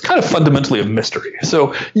thinks it's kind of fundamentally a mystery.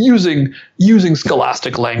 So using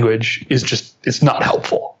scholastic language it's not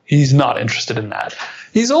helpful. He's not interested in that.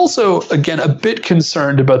 He's also, again, a bit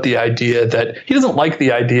concerned about the idea that he doesn't like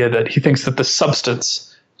the idea that he thinks that the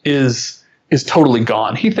substance is totally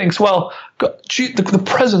gone. He thinks, well, the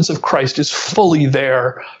presence of Christ is fully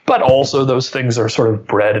there, but also those things are sort of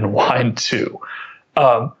bread and wine too.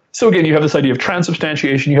 So again, you have this idea of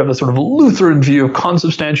transubstantiation. You have this sort of Lutheran view of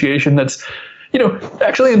consubstantiation that's,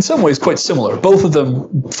 actually in some ways quite similar. Both of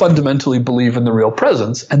them fundamentally believe in the real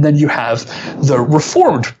presence. And then you have the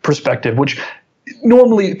Reformed perspective, which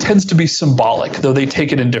normally tends to be symbolic, though they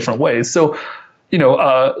take it in different ways. So,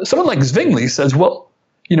 someone like Zwingli says, well,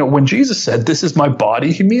 when Jesus said, "This is my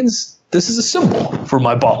body," he means this is a symbol for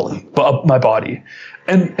my body.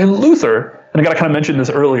 And Luther, and I got to kind of mention this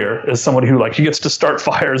earlier, as somebody who he gets to start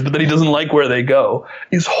fires, but then he doesn't like where they go,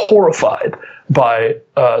 is horrified by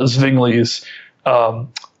Zwingli's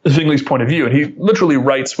point of view. And he literally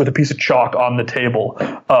writes with a piece of chalk on the table,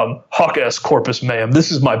 "Hoc est corpus meum,"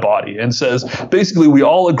 this is my body, and says, basically, we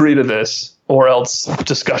all agree to this, or else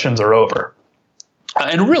discussions are over.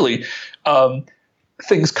 And really,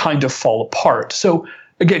 things kind of fall apart. So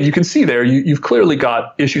again, you can see there, you've clearly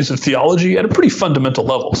got issues of theology at a pretty fundamental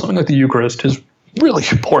level. Something like the Eucharist is really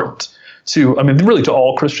important to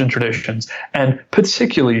all Christian traditions, and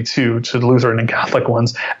particularly to Lutheran and Catholic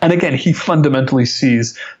ones. And again, he fundamentally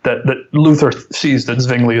sees that Luther sees that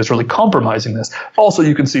Zwingli is really compromising this. Also,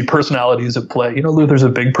 you can see personalities at play. Luther's a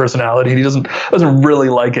big personality, and he doesn't really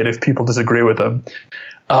like it if people disagree with him.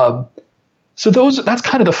 So that's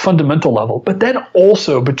kind of the fundamental level. But then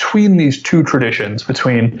also between these two traditions,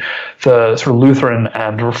 between the sort of Lutheran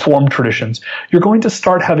and Reformed traditions, you're going to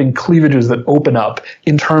start having cleavages that open up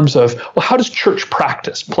in terms of, well, how does church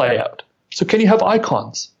practice play out? So can you have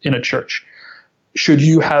icons in a church? Should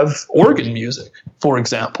you have organ music, for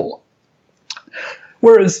example?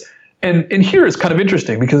 Whereas, and here is kind of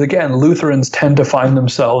interesting because, again, Lutherans tend to find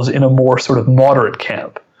themselves in a more sort of moderate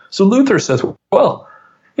camp. So Luther says, well,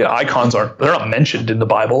 icons they're not mentioned in the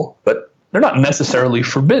Bible, but they're not necessarily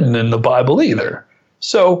forbidden in the Bible either.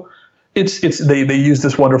 So they use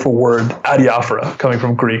this wonderful word adiaphora, coming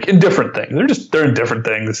from Greek, in different things. They're in different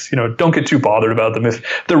things. Don't get too bothered about them. If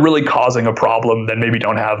they're really causing a problem, then maybe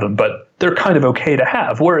don't have them, but they're kind of okay to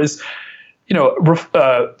have. Whereas,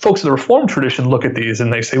 folks of the Reformed tradition look at these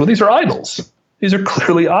and they say, well, these are idols. These are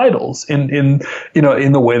clearly idols in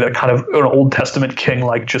the way that kind of an Old Testament king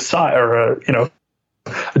like Josiah or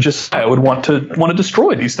Josiah would want to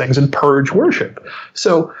destroy these things and purge worship.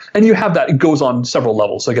 So, and you have that, it goes on several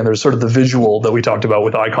levels. So again, there's sort of the visual that we talked about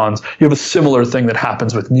with icons. You have a similar thing that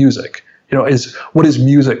happens with music. What is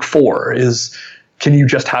music for? Can you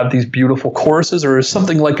just have these beautiful choruses, or is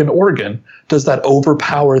something like an organ, does that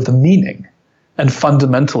overpower the meaning? And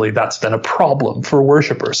fundamentally, that's then a problem for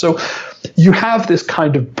worshipers. So you have this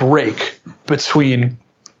kind of break between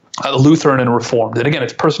Lutheran and Reformed. And again,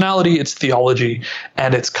 it's personality, it's theology,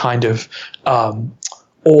 and it's kind of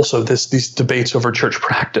also these debates over church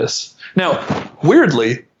practice. Now,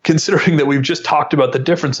 weirdly, considering that we've just talked about the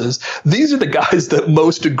differences, these are the guys that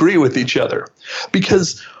most agree with each other.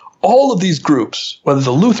 Because all of these groups, whether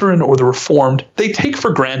the Lutheran or the Reformed, they take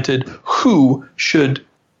for granted who should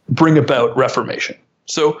bring about Reformation.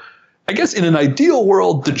 So I guess in an ideal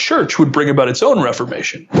world, the church would bring about its own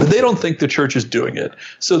Reformation, but they don't think the church is doing it.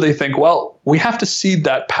 So they think, well, we have to cede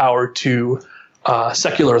that power to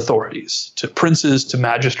secular authorities, to princes, to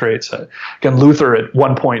magistrates. Again, Luther at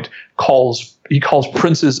one point calls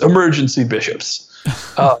princes emergency bishops.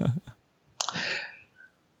 But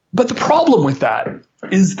the problem with that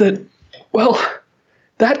is that, well,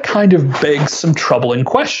 that kind of begs some troubling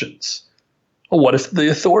questions. Well, what if the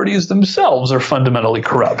authorities themselves are fundamentally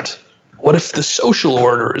corrupt? What if the social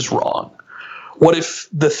order is wrong? What if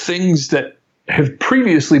the things that have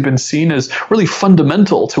previously been seen as really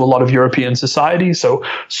fundamental to a lot of European society, so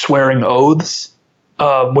swearing oaths,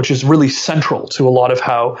 which is really central to a lot of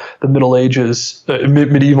how the Middle Ages,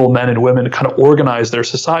 medieval men and women kind of organized their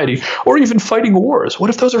society, or even fighting wars. What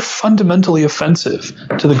if those are fundamentally offensive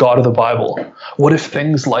to the God of the Bible? What if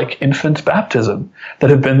things like infant baptism, that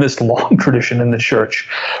have been this long tradition in the church,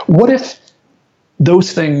 what if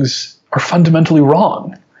those things are fundamentally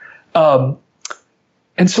wrong?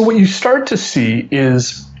 And so what you start to see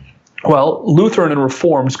is, well, Lutheran and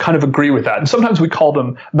Reforms kind of agree with that. And sometimes we call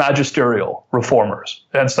them magisterial reformers.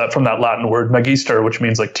 Hence that from that Latin word magister, which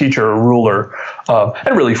means like teacher or ruler,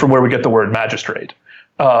 and really from where we get the word magistrate.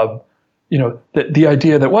 The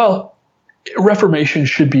idea that, well, Reformation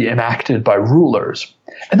should be enacted by rulers.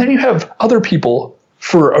 And then you have other people,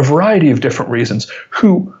 for a variety of different reasons,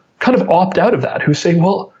 who kind of opt out of that, who say,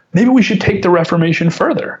 well, maybe we should take the Reformation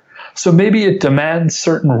further. So maybe it demands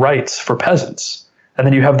certain rights for peasants. And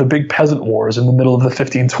then you have the big peasant wars in the middle of the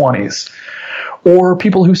 1520s. Or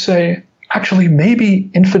people who say, actually, maybe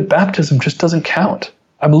infant baptism just doesn't count.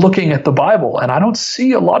 I'm looking at the Bible and I don't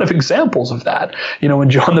see a lot of examples of that. When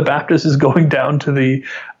John the Baptist is going down to the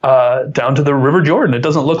River Jordan, it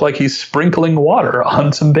doesn't look like he's sprinkling water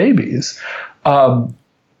on some babies.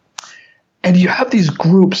 And you have these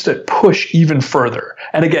groups that push even further.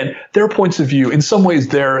 And again, their points of view, in some ways,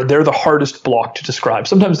 they're the hardest block to describe.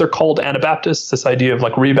 Sometimes they're called Anabaptists, this idea of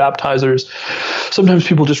like rebaptizers. Sometimes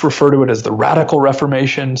people just refer to it as the Radical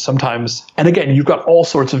Reformation. Sometimes, and again, you've got all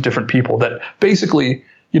sorts of different people that basically,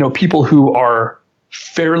 people who are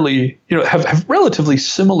fairly, have relatively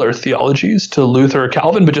similar theologies to Luther or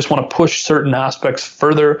Calvin, but just want to push certain aspects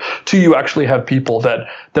further, to you actually have people that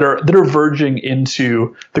are verging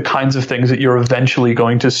into the kinds of things that you're eventually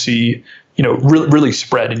going to see, really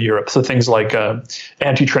spread in Europe. So things like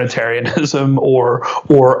anti-Trinitarianism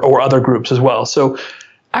or other groups as well. So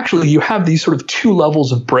actually, you have these sort of two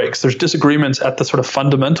levels of breaks. There's disagreements at the sort of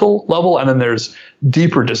fundamental level, and then there's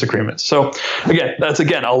deeper disagreements. So that's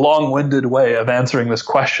a long-winded way of answering this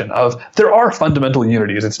question of there are fundamental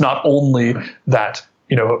unities. It's not only that,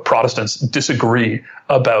 Protestants disagree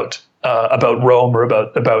about Rome or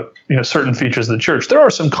about certain features of the church. There are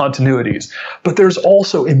some continuities, but there's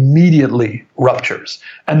also immediately ruptures.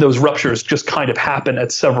 And those ruptures just kind of happen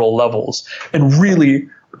at several levels and really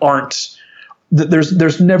aren't.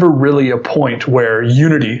 There's never really a point where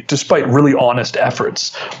unity, despite really honest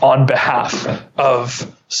efforts on behalf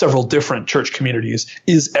of several different church communities,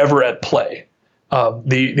 is ever at play.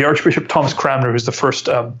 The Archbishop Thomas Cranmer, who's the first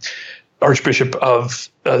Archbishop of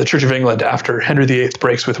the Church of England after Henry VIII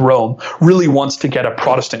breaks with Rome, really wants to get a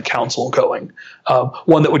Protestant council going,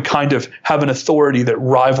 one that would kind of have an authority that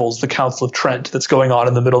rivals the Council of Trent that's going on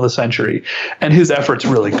in the middle of the century. And his efforts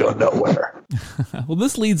really go nowhere. Well,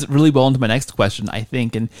 this leads really well into my next question, I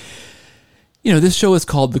think. And, this show is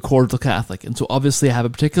called The Cordial Catholic. And so obviously I have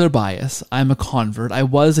a particular bias. I'm a convert. I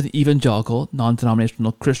was an evangelical,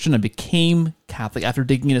 non-denominational Christian. I became Catholic after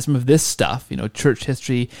digging into some of this stuff, church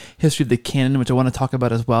history of the canon, which I want to talk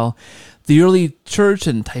about as well, the early church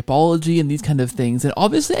and typology and these kind of things. And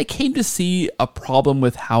obviously I came to see a problem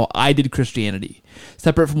with how I did Christianity,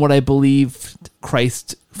 separate from what I believed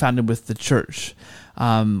Christ founded with the church,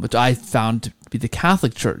 which I found to be the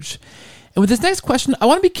Catholic Church. And with this next question, I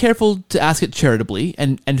want to be careful to ask it charitably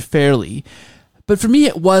and fairly. But for me,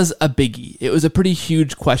 it was a biggie. It was a pretty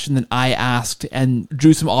huge question that I asked and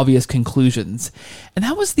drew some obvious conclusions. And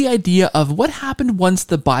that was the idea of what happened once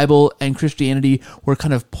the Bible and Christianity were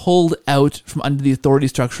kind of pulled out from under the authority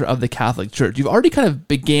structure of the Catholic Church. You've already kind of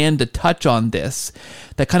began to touch on this,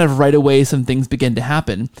 that kind of right away some things began to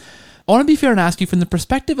happen. I want to be fair and ask you from the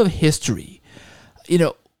perspective of history,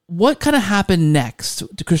 what kind of happened next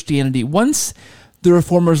to Christianity once the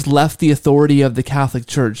Reformers left the authority of the Catholic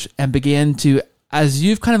Church and began to, as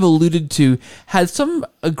you've kind of alluded to, had some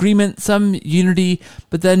agreement, some unity,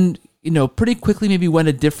 but then, pretty quickly maybe went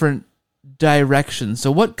a different direction.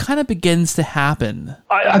 So what kind of begins to happen?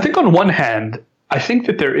 I think on one hand, I think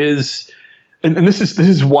that there is, and this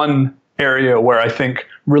is one area where I think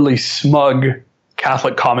really smug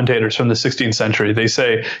Catholic commentators from the 16th century, they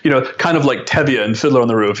say, kind of like Tevye and Fiddler on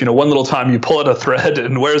the Roof, one little time you pull out a thread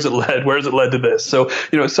and where's it led to this? So,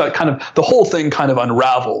 so kind of the whole thing kind of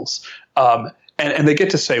unravels. And they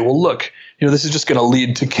get to say, well, look, this is just going to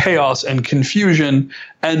lead to chaos and confusion.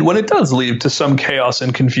 And when it does lead to some chaos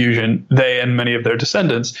and confusion, they and many of their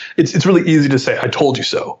descendants, it's really easy to say, I told you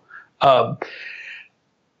so. But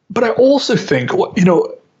I also think,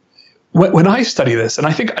 when I study this, and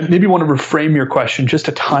I think I maybe want to reframe your question just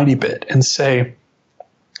a tiny bit and say,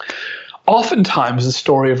 oftentimes the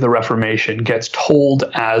story of the Reformation gets told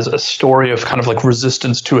as a story of kind of like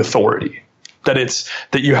resistance to authority.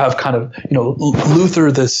 That you have kind of,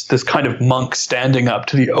 Luther, this kind of monk standing up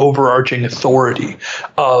to the overarching authority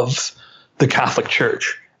of the Catholic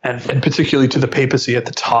Church, and particularly to the papacy at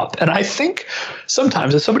the top. And I think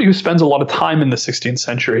sometimes, as somebody who spends a lot of time in the 16th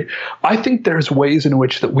century, I think there's ways in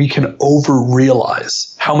which that we can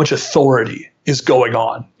over-realize how much authority is going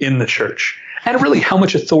on in the church, and really how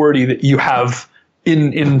much authority that you have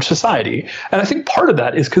in society. And I think part of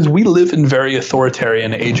that is because we live in very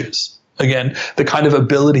authoritarian ages. Again, the kind of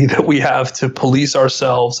ability that we have to police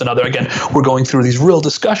ourselves and we're going through these real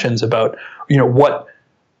discussions about,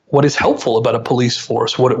 what is helpful about a police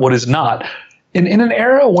force, what is not, in an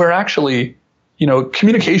era where actually,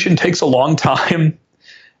 communication takes a long time,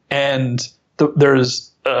 and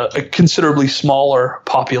there's a considerably smaller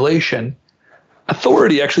population.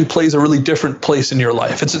 Authority actually plays a really different place in your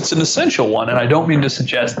life. It's an essential one, and I don't mean to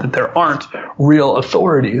suggest that there aren't real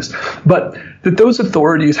authorities, but that those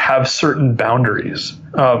authorities have certain boundaries.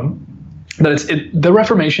 The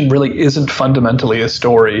Reformation really isn't fundamentally a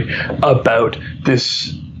story about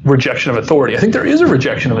this rejection of authority. I think there is a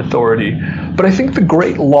rejection of authority, but I think the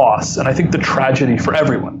great loss, and I think the tragedy for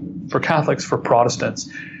everyone, for Catholics, for Protestants,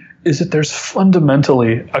 is that there's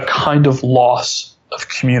fundamentally a kind of loss of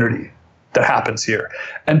community that happens here.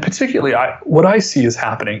 And particularly, what I see is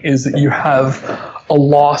happening is that you have a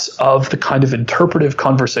loss of the kind of interpretive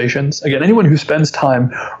conversations. Again, anyone who spends time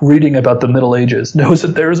reading about the Middle Ages knows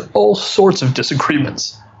that there's all sorts of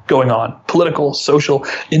disagreements going on, political, social,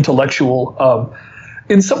 intellectual.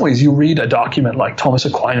 In some ways, you read a document like Thomas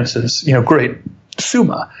Aquinas's, great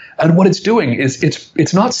Summa, and what it's doing is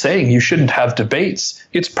it's not saying you shouldn't have debates.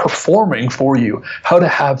 It's performing for you how to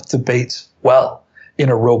have debates well in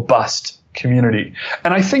a robust community.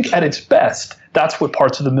 And I think at its best, that's what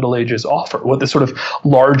parts of the Middle Ages offer, what this sort of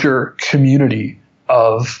larger community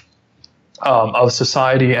of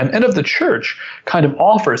society and of the church kind of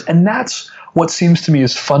offers. And that's what seems to me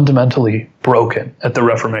is fundamentally broken at the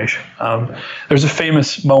Reformation. There's a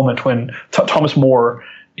famous moment when Thomas More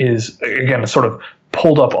is, again, sort of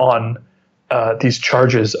pulled up on these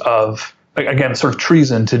charges of, again, sort of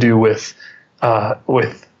treason to do with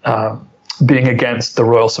being against the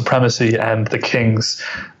royal supremacy and the king's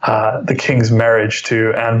marriage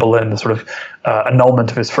to Anne Boleyn, the sort of annulment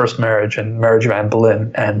of his first marriage and marriage of Anne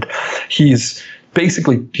Boleyn. And he's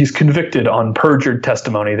convicted on perjured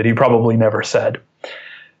testimony that he probably never said.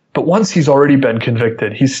 But once he's already been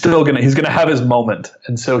convicted, he's gonna have his moment.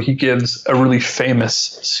 And so he gives a really famous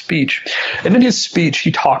speech. And in his speech,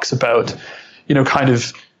 he talks about, kind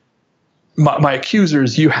of my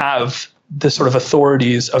accusers, you have the sort of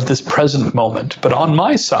authorities of this present moment. But on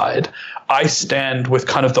my side, I stand with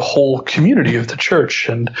kind of the whole community of the church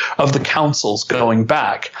and of the councils going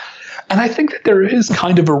back. And I think that there is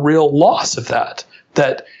kind of a real loss of that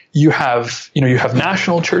you have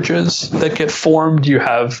national churches that get formed. You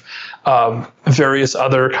have various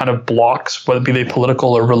other kind of blocks, whether it be they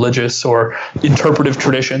political or religious or interpretive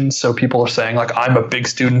traditions. So people are saying, like, I'm a big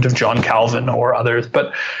student of John Calvin or others.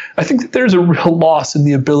 But I think that there's a real loss in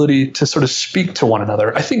the ability to sort of speak to one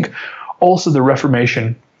another. I think also the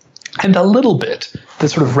Reformation, and a little bit the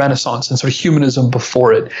sort of Renaissance and sort of humanism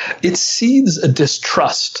before it seeds a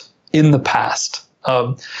distrust in the past.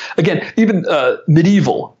 Again, even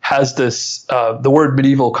medieval has this, the word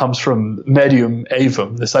medieval comes from medium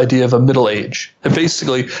aevum, this idea of a middle age. And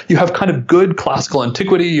basically, you have kind of good classical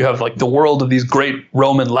antiquity, you have like the world of these great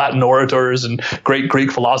Roman Latin orators and great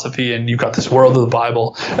Greek philosophy, and you've got this world of the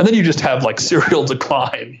Bible. And then you just have like serial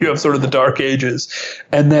decline. You have sort of the Dark Ages.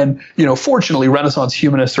 And then, fortunately, Renaissance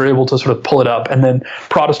humanists are able to sort of pull it up, and then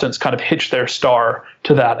Protestants kind of hitch their star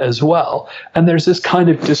to that as well. And there's this kind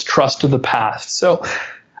of distrust of the past. So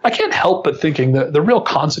I can't help but thinking that the real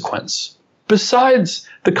consequence, besides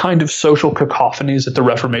the kind of social cacophonies that the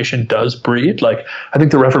Reformation does breed, like I think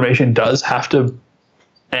the Reformation does have to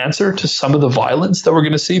answer to some of the violence that we're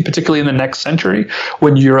going to see, particularly in the next century,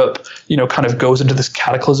 when Europe, kind of goes into this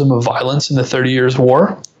cataclysm of violence in the 30 Years'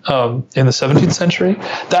 War. In the 17th century,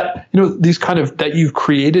 that these kind of that you've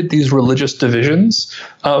created these religious divisions,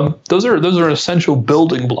 those are an essential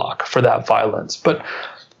building block for that violence. But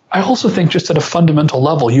I also think just at a fundamental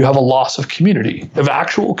level, you have a loss of community, of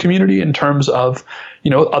actual community in terms of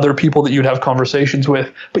other people that you'd have conversations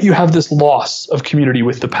with, but you have this loss of community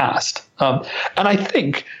with the past. And I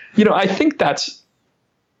think that's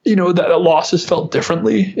that a loss is felt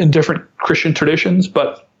differently in different Christian traditions,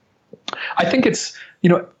 but I think it's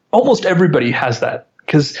almost everybody has that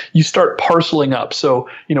because you start parceling up. So,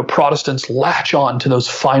 Protestants latch on to those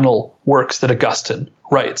final works that Augustine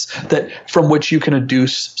writes, that from which you can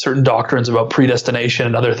adduce certain doctrines about predestination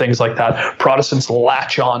and other things like that. Protestants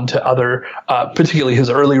latch on to other, particularly his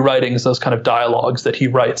early writings, those kind of dialogues that he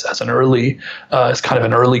writes as as kind of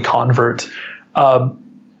an early convert.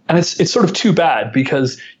 And it's sort of too bad,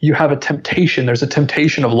 because you have there's a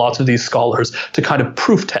temptation of lots of these scholars to kind of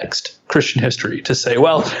proof text Christian history, to say,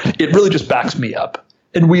 well, it really just backs me up.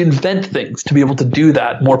 And we invent things to be able to do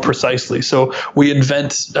that more precisely. So we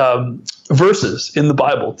invent verses in the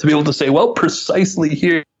Bible to be able to say, well, precisely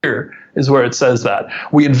here is where it says that.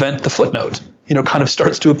 We invent the footnote, kind of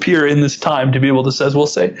starts to appear in this time to be able to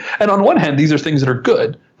say. And on one hand, these are things that are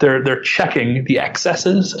good. They're checking the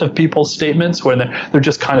excesses of people's statements when they're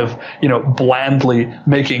just kind of, blandly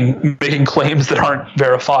making claims that aren't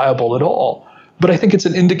verifiable at all. But I think it's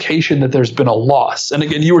an indication that there's been a loss. And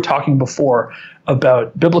again, you were talking before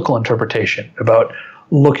about biblical interpretation, about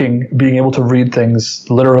being able to read things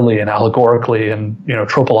literally and allegorically and,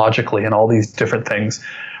 tropologically and all these different things.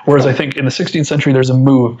 Whereas I think in the 16th century, there's a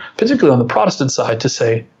move, particularly on the Protestant side, to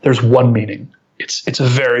say there's one meaning. It's a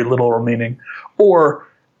very literal meaning, or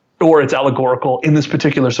it's allegorical in this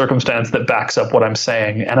particular circumstance that backs up what I'm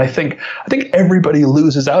saying. And I think everybody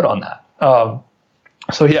loses out on that.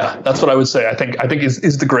 So yeah, that's what I would say. I think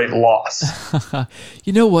is the great loss.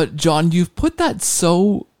 You know what, John? You've put that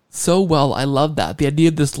so well. I love that, the idea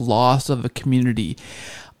of this loss of a community.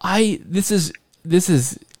 This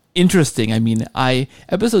is interesting. I mean,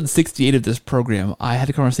 episode 68 of this program, I had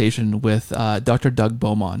a conversation with Dr. Doug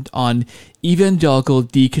Beaumont on evangelical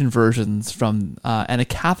deconversions and a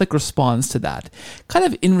Catholic response to that, kind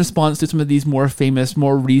of in response to some of these more famous,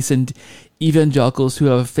 more recent evangelicals who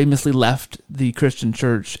have famously left the Christian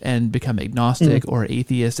church and become agnostic or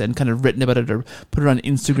atheist, and kind of written about it or put it on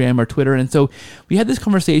Instagram or Twitter. And so we had this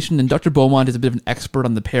conversation, and Dr. Beaumont is a bit of an expert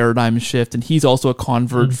on the paradigm shift, and he's also a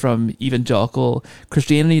convert from evangelical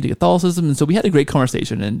Christianity to Catholicism. And so we had a great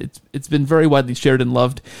conversation, and it's been very widely shared and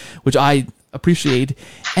loved, which I appreciate.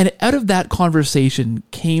 And out of that conversation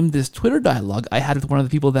came this Twitter dialogue I had with one of the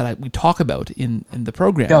people that we talk about in the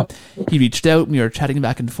program. Yeah. He reached out, we were chatting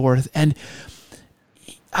back and forth, and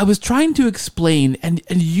I was trying to explain, and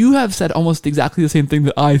you have said almost exactly the same thing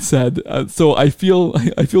that I said. So I feel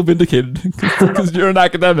vindicated, because you're an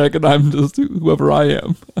academic and I'm just whoever I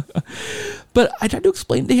am. But I tried to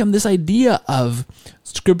explain to him this idea of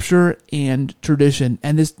scripture and tradition,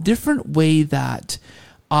 and this different way that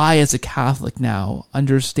I, as a Catholic now,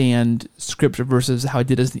 understand scripture versus how I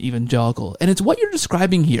did as an evangelical. And it's what you're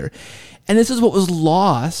describing here. And this is what was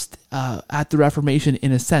lost at the Reformation,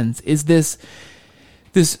 in a sense, is this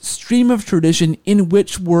stream of tradition in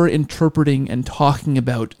which we're interpreting and talking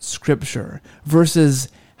about scripture, versus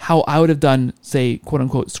how I would have done, say, quote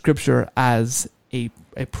unquote, scripture as a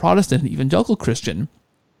Protestant evangelical Christian.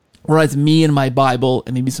 Whereas me and my Bible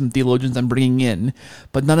and maybe some theologians I'm bringing in,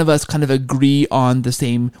 but none of us kind of agree on the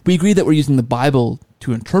same. We agree that we're using the Bible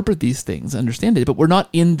to interpret these things, understand it, but we're not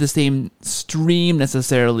in the same stream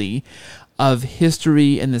necessarily of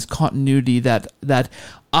history and this continuity that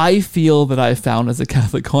I feel that I found as a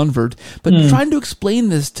Catholic convert. But trying to explain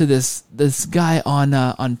this to this guy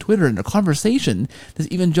on Twitter in a conversation, this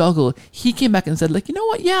evangelical, he came back and said, like, you know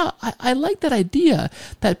what? Yeah, I like that idea,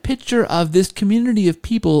 that picture of this community of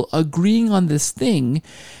people agreeing on this thing,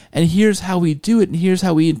 and here's how we do it, and here's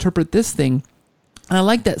how we interpret this thing. And I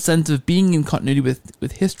like that sense of being in continuity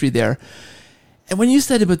with history there. And when you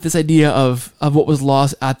said about this idea of what was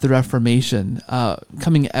lost at the Reformation,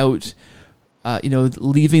 coming out,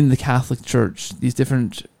 leaving the Catholic Church, these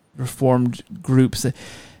different Reformed groups,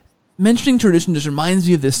 mentioning tradition just reminds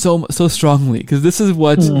me of this so strongly, because this is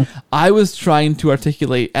what I was trying to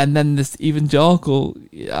articulate. And then this evangelical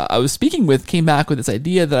I was speaking with came back with this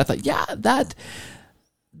idea that I thought, yeah, that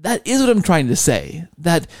is what I'm trying to say.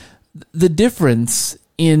 That the difference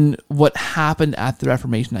in what happened at the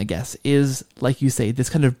Reformation, I guess, is, like you say, this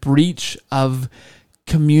kind of breach of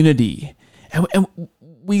community. And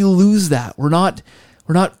we lose that. We're not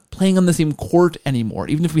playing on the same court anymore,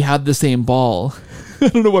 even if we have the same ball. I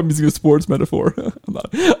don't know why I'm using a sports metaphor.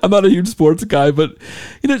 I'm not a huge sports guy, but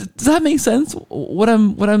does that make sense? What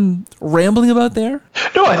I'm rambling about there?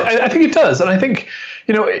 No, I think it does, and I think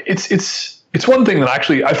it's one thing that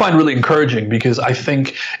actually I find really encouraging, because I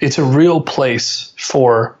think it's a real place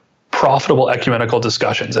for profitable ecumenical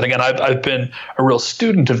discussions. And again, I've been a real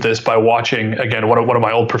student of this by watching, again, one of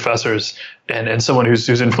my old professors and someone who's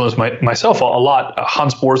influenced myself a lot,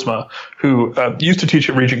 Hans Boersma, who used to teach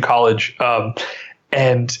at Regent College.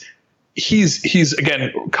 And he's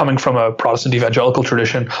again coming from a Protestant evangelical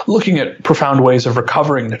tradition, looking at profound ways of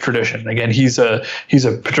recovering the tradition. Again, he's a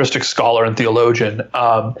patristic scholar and theologian.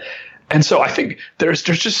 And so I think there's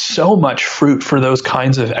just so much fruit for those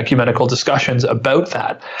kinds of ecumenical discussions about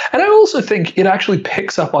that. And I also think it actually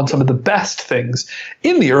picks up on some of the best things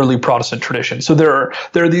in the early Protestant tradition. So there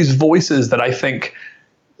are these voices that I think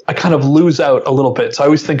I kind of lose out a little bit. So I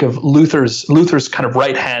always think of Luther's kind of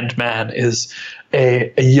right-hand man is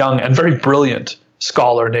a young and very brilliant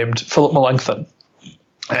scholar named Philip Melanchthon.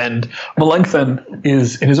 And Melanchthon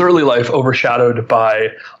is, in his early life, overshadowed by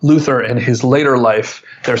Luther. In his later life,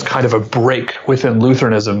 there's kind of a break within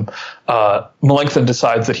Lutheranism. Melanchthon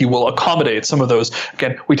decides that he will accommodate some of those.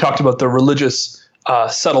 Again, we talked about the religious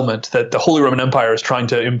settlement that the Holy Roman Empire is trying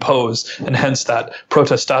to impose, and hence that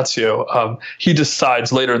protestatio. He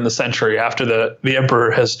decides later in the century, after the emperor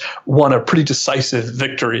has won a pretty decisive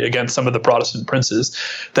victory against some of the Protestant princes,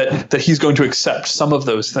 that he's going to accept some of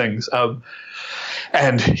those things.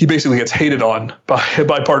 And he basically gets hated on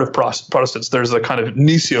by part of Protestants. There's a kind of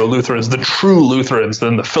Niceo-Lutherans, the true Lutherans,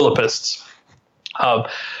 then the Philippists.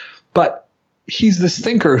 But he's this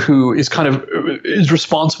thinker who is is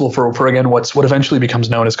responsible for again what eventually becomes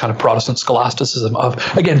known as kind of Protestant scholasticism, of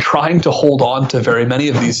again trying to hold on to very many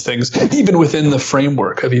of these things even within the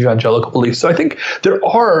framework of evangelical belief. So I think there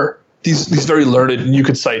are these very learned, and you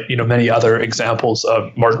could cite many other examples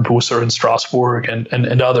of Martin Bucer in Strasbourg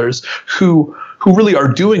and others who really are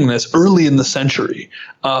doing this early in the century.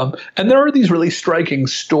 And there are these really striking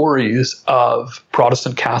stories of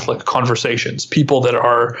Protestant Catholic conversations, people that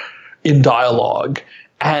are in dialogue.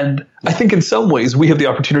 And I think in some ways we have the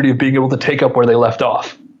opportunity of being able to take up where they left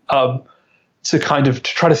off, to try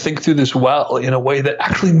to think through this well in a way that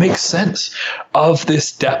actually makes sense of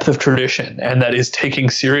this depth of tradition, and that is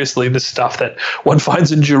taking seriously the stuff that one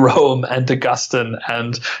finds in Jerome and Augustine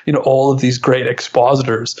and all of these great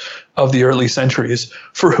expositors of the early centuries,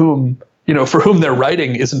 for whom their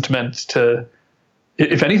writing isn't meant to.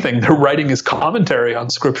 If anything, their writing is commentary on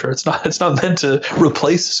Scripture. It's not meant to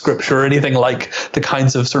replace Scripture or anything like the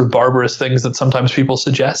kinds of sort of barbarous things that sometimes people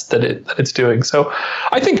suggest that it's doing. So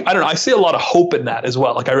I see a lot of hope in that as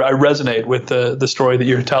well. Like I resonate with the story that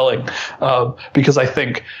you're telling, because I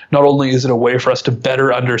think not only is it a way for us to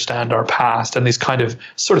better understand our past and these kind of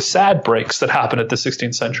sort of sad breaks that happen at the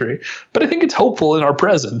 16th century, but I think it's hopeful in our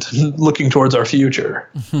present, looking towards our future.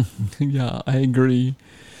 Yeah, I agree.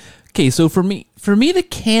 Okay, so for me, the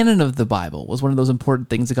canon of the Bible was one of those important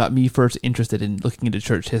things that got me first interested in looking into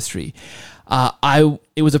church history.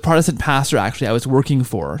 It was a Protestant pastor, actually, I was working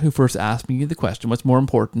for, who first asked me the question, what's more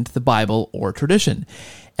important, the Bible or tradition?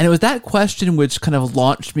 And it was that question which kind of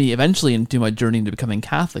launched me eventually into my journey into becoming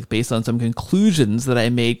Catholic, based on some conclusions that I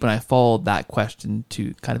made when I followed that question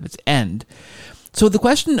to kind of its end. So the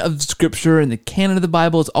question of Scripture and the canon of the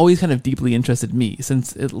Bible has always kind of deeply interested me,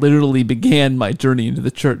 since it literally began my journey into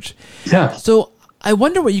the church. Yeah. So I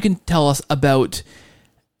wonder what you can tell us about.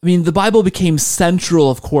 The Bible became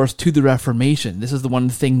central, of course, to the Reformation. This is the one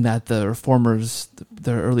thing that the Reformers,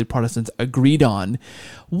 the early Protestants, agreed on.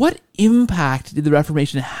 What impact did the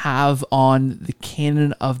Reformation have on the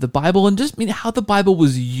canon of the Bible, and just how the Bible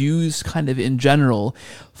was used kind of in general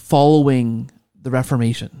following the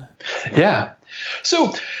Reformation? Yeah.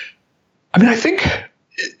 So, I think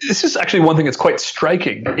this is actually one thing that's quite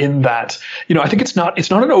striking, in that, I think it's not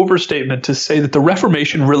an overstatement to say that the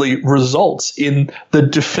Reformation really results in the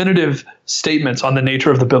definitive statements on the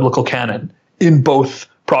nature of the biblical canon in both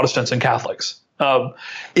Protestants and Catholics.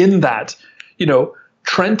 In that,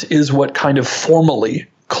 Trent is what kind of formally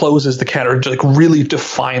closes the canon, like really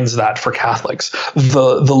defines that for Catholics.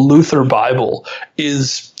 The Luther Bible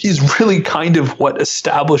is really kind of what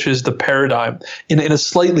establishes the paradigm in a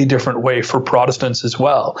slightly different way for Protestants as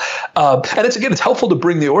well. And it's helpful to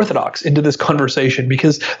bring the Orthodox into this conversation,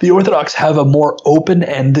 because the Orthodox have a more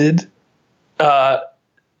open-ended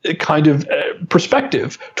kind of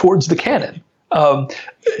perspective towards the canon.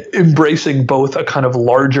 Embracing both a kind of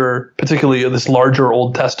larger, particularly this larger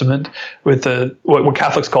Old Testament with what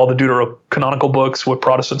Catholics call the deuterocanonical books, what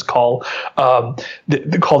Protestants call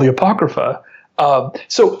the Apocrypha.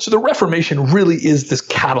 So the Reformation really is this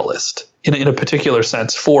catalyst in a particular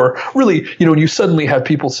sense for really, when you suddenly have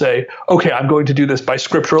people say, okay, I'm going to do this by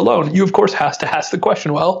Scripture alone, you of course have to ask the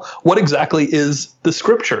question, well, what exactly is the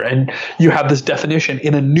Scripture? And you have this definition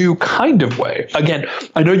in a new kind of way. Again,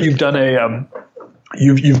 I know you've done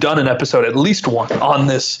you've done an episode, at least one, on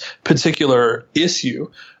this particular issue.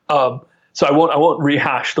 So I won't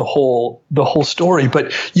rehash the whole story,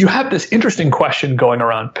 but you have this interesting question going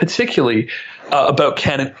around, particularly about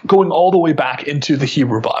canon, going all the way back into the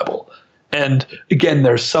Hebrew Bible. And again,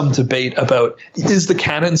 there's some debate about, is the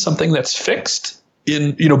canon something that's fixed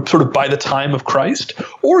in, sort of by the time of Christ,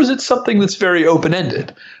 or is it something that's very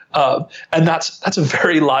open-ended? And that's a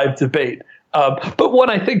very live debate. But one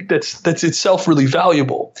I think that's itself really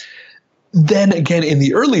valuable. Then again, in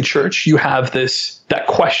the early church, you have that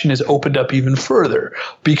question is opened up even further,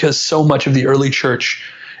 because so much of the early church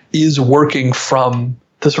is working from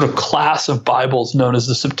the sort of class of Bibles known as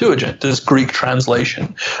the Septuagint, this Greek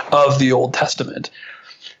translation of the Old Testament.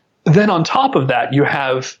 Then on top of that, you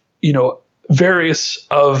have, various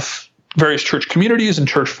church communities and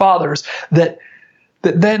church fathers that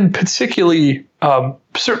then particularly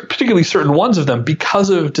certain ones of them, because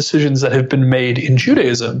of decisions that have been made in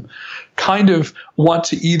Judaism, kind of want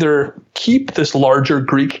to either keep this larger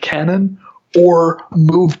Greek canon or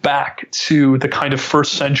move back to the kind of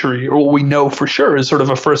first century, or what we know for sure is sort of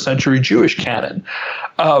a first century Jewish canon.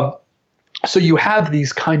 So you have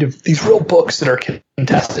these real books that are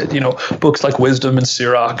contested, books like Wisdom and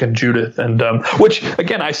Sirach and Judith, and which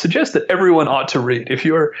again I suggest that everyone ought to read. If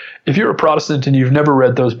you're a Protestant and you've never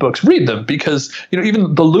read those books, read them, because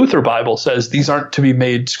even the Luther Bible says these aren't to be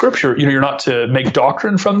made scripture. You're not to make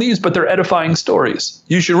doctrine from these, but they're edifying stories.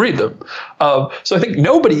 You should read them. So I think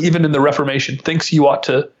nobody, even in the Reformation, thinks you ought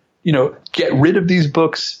to get rid of these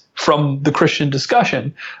books from the Christian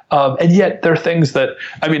discussion. And yet there are things that,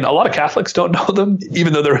 a lot of Catholics don't know them,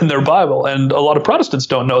 even though they're in their Bible. And a lot of Protestants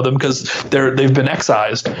don't know them because they've been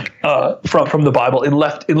excised from the Bible,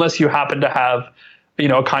 unless you happen to have,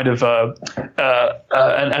 kind of an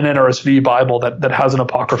NRSV Bible that has an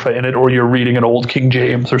Apocrypha in it, or you're reading an old King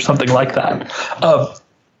James or something like that.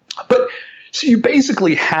 But so you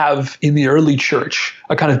basically have in the early church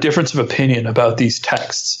a kind of difference of opinion about these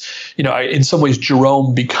texts. In some ways,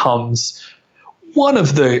 Jerome becomes one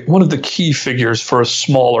of the key figures for a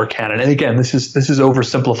smaller canon. And again, this is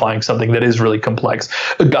oversimplifying something that is really complex.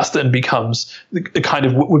 Augustine becomes the kind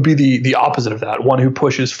of would be the opposite of that, one who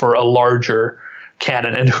pushes for a larger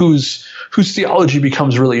canon, and whose theology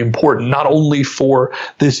becomes really important, not only for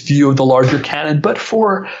this view of the larger canon, but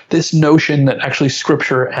for this notion that actually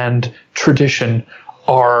Scripture and tradition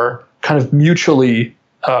are kind of mutually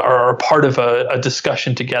are part of a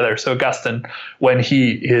discussion together. So Augustine, when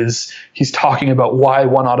he's talking about why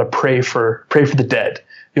one ought to pray for the dead,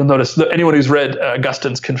 you'll notice that anyone who's read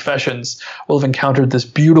Augustine's Confessions will have encountered this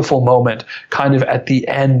beautiful moment kind of at the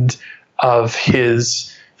end of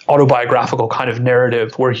his autobiographical kind of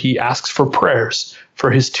narrative, where he asks for prayers for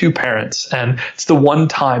his two parents. And it's the one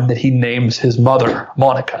time that he names his mother,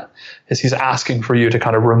 Monica, as he's asking for you to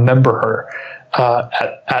kind of remember her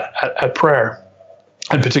at prayer,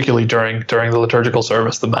 and particularly during the liturgical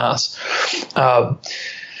service, the Mass. But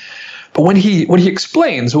when he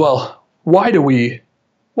explains, well, why would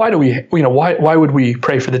we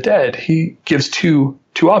pray for the dead? He gives two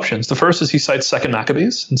options. The first is he cites 2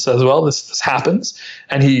 Maccabees and says, well, this happens.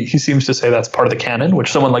 And he seems to say that's part of the canon,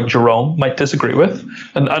 which someone like Jerome might disagree with,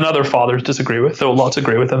 and other fathers disagree with, though lots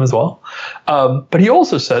agree with him as well. But he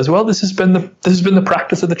also says, well, this has been the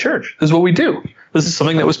practice of the church. This is what we do. This is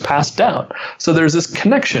something that was passed down. So there's this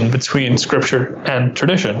connection between Scripture and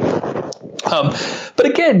tradition. But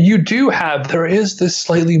again, there is this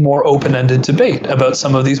slightly more open-ended debate about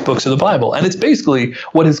some of these books of the Bible. And it's basically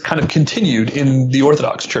what has kind of continued in the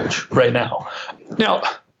Orthodox Church right now. Now,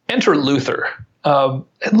 enter Luther. And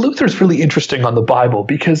Luther's really interesting on the Bible,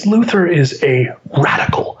 because Luther is a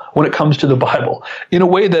radical when it comes to the Bible in a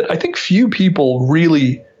way that I think few people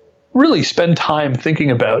really spend time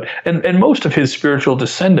thinking about. And most of his spiritual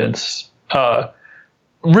descendants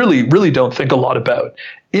really don't think a lot about,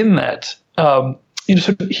 in that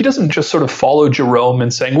he doesn't just sort of follow Jerome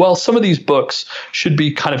in saying, well, some of these books should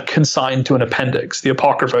be kind of consigned to an appendix, the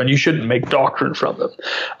Apocrypha, and you shouldn't make doctrine from them.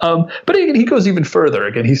 But he goes even further.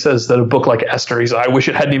 Again, he says that a book like Esther, I wish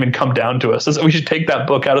it hadn't even come down to us. We should take that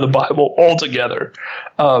book out of the Bible altogether.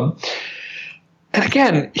 And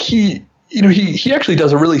again, he actually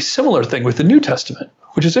does a really similar thing with the New Testament,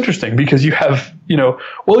 which is interesting, because you have,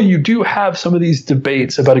 you do have some of these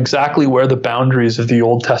debates about exactly where the boundaries of the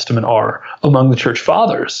Old Testament are among the church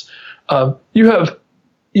fathers. You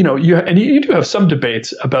do have some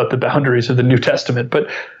debates about the boundaries of the New Testament, but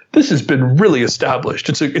this has been really established.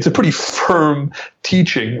 It's a pretty firm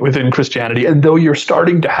teaching within Christianity. And though you're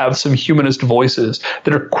starting to have some humanist voices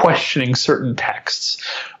that are questioning certain texts,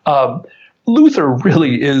 Luther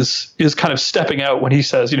really is kind of stepping out when he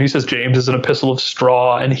says James is an epistle of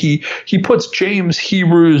straw, and he puts James,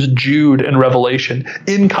 Hebrews, Jude, and Revelation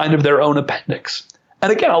in kind of their own appendix.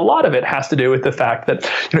 And again, a lot of it has to do with the fact that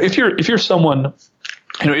if you're someone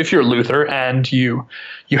if you're Luther and you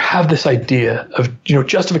have this idea of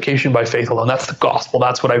justification by faith alone, that's the gospel,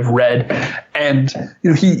 that's what I've read, and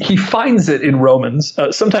he finds it in Romans.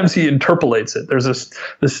 Sometimes he interpolates it. There's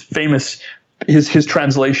this famous his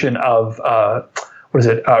translation of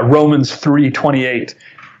Romans 3:28.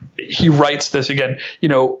 He writes this again.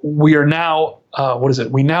 We are now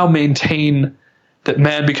we now maintain that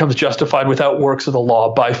man becomes justified without works of the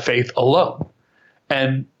law by faith alone.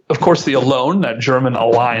 And of course, the alone, that German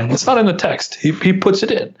allein, it's not in the text. He puts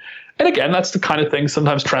it in. And again, that's the kind of thing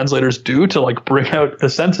sometimes translators do to like bring out the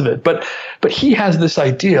sense of it. But he has this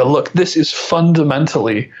idea, look, this is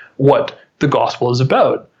fundamentally what the gospel is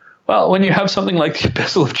about. Well, when you have something like the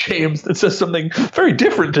Epistle of James that says something very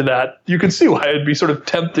different to that, you can see why it'd be sort of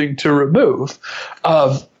tempting to remove.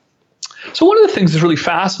 So one of the things that's really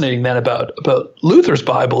fascinating then about Luther's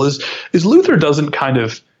Bible is Luther doesn't kind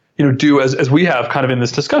of do as we have kind of in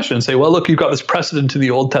this discussion and say, well, look, you've got this precedent to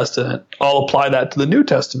the Old Testament. I'll apply that to the New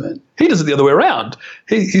Testament. He does it the other way around.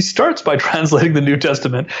 He starts by translating the New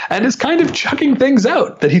Testament and is kind of chucking things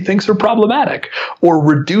out that he thinks are problematic or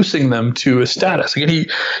reducing them to a status. Again,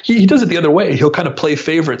 he does it the other way. He'll kind of play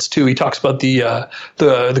favorites too. He talks about the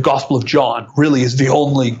Gospel of John really is the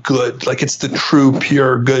only good, like it's the true,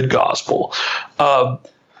 pure, good gospel.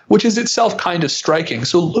 Which is itself kind of striking.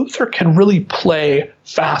 So Luther can really play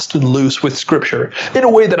fast and loose with Scripture in a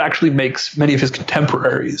way that actually makes many of his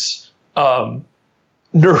contemporaries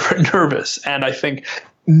nervous, and I think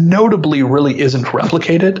notably really isn't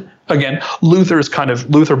replicated. Again,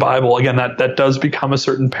 Luther Bible, again, that does become a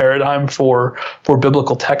certain paradigm for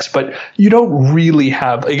biblical text, but you don't really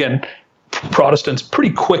have, again, Protestants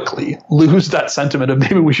pretty quickly lose that sentiment of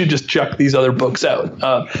maybe we should just chuck these other books out.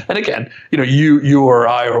 And again, you or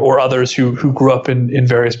I or others who grew up in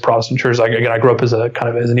various Protestant churches. I grew up as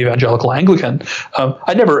an evangelical Anglican.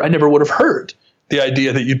 I never would have heard the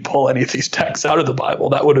idea that you'd pull any of these texts out of the Bible.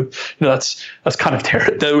 That would have, that's kind of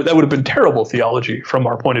that would have been terrible theology from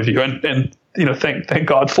our point of view. And thank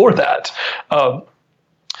God for that.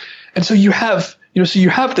 And so you have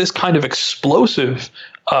this kind of explosive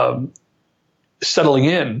settling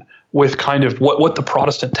in with kind of what the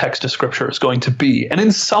Protestant text of Scripture is going to be. And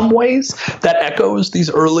in some ways, that echoes these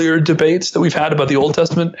earlier debates that we've had about the Old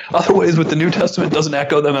Testament. Other ways with the New Testament doesn't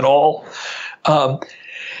echo them at all.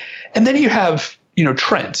 And then you have,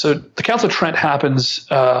 Trent. So the Council of Trent happens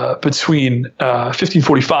between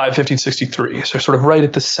 1545, 1563, so sort of right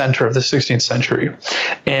at the center of the 16th century.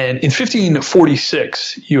 And in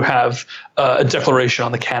 1546, you have a declaration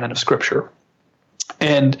on the canon of Scripture.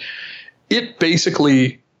 And it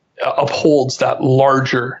basically upholds that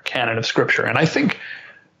larger canon of Scripture. And I think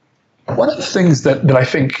one of the things that I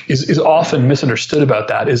think is often misunderstood about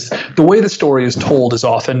that is the way the story is told is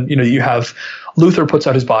often, you have Luther puts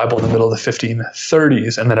out his Bible in the middle of the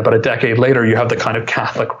 1530s, and then about a decade later, you have the kind of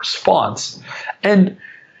Catholic response. And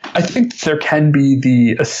I think there can be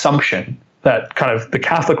the assumption that kind of the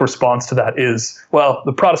Catholic response to that is, well,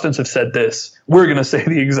 the Protestants have said this, we're going to say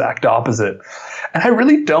the exact opposite. And I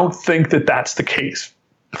really don't think that that's the case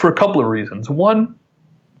for a couple of reasons. One,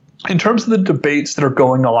 in terms of the debates that are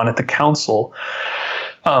going on at the council,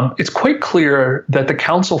 it's quite clear that the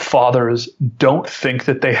council fathers don't think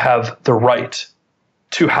that they have the right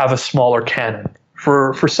to have a smaller canon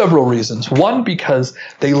for several reasons. One, because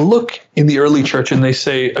they look in the early church and they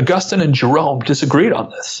say Augustine and Jerome disagreed on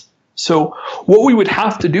this. So what we would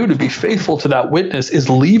have to do to be faithful to that witness is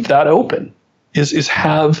leave that open, is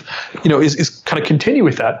have, is kind of continue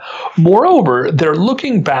with that. Moreover, they're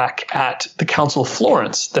looking back at the Council of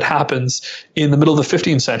Florence that happens in the middle of the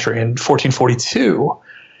 15th century in 1442,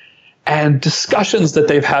 and discussions that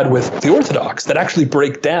they've had with the Orthodox that actually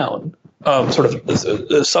break down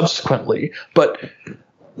subsequently, but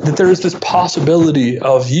that there is this possibility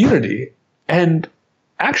of unity. And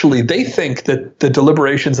actually, they think that the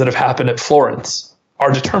deliberations that have happened at Florence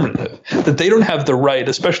are determinative, that they don't have the right,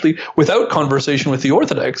 especially without conversation with the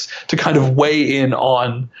Orthodox, to kind of weigh in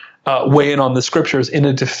on the Scriptures in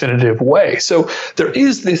a definitive way. So there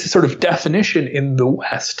is this sort of definition in the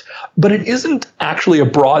West, but it isn't actually a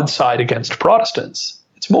broadside against Protestants.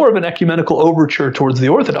 It's more of an ecumenical overture towards the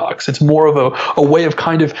Orthodox. It's more of a way of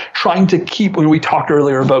kind of trying to keep, when we talked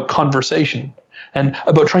earlier about conversation, and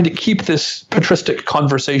about trying to keep this patristic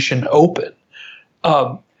conversation open.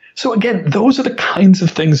 So again, those are the kinds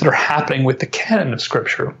of things that are happening with the canon of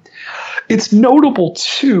Scripture. It's notable,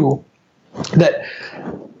 too, that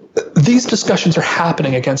these discussions are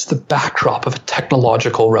happening against the backdrop of a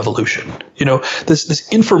technological revolution, this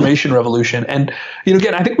information revolution. And,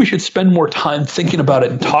 again, I think we should spend more time thinking about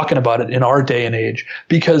it and talking about it in our day and age,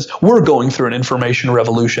 because we're going through an information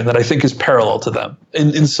revolution that I think is parallel to them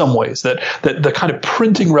in some ways, that the kind of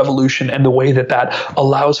printing revolution and the way that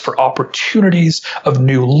allows for opportunities of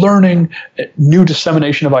new learning, new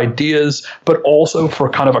dissemination of ideas, but also for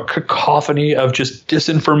kind of a cacophony of just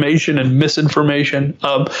disinformation and misinformation.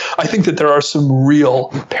 I think that there are some real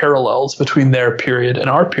parallels between their period and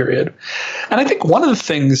our period. And I think one of the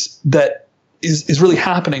things that is really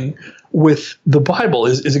happening with the Bible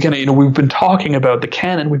is again, we've been talking about the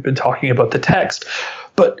canon, we've been talking about the text,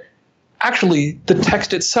 but actually the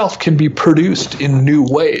text itself can be produced in new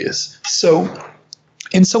ways. So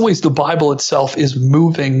in some ways, the Bible itself is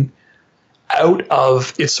moving out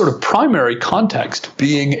of its sort of primary context,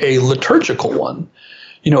 being a liturgical one,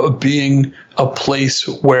 being a place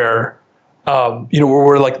where,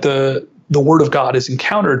 where like the Word of God is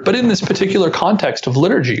encountered, but in this particular context of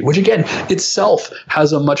liturgy, which again itself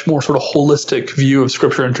has a much more sort of holistic view of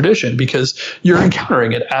Scripture and tradition, because you're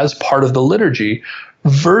encountering it as part of the liturgy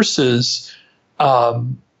versus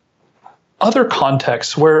other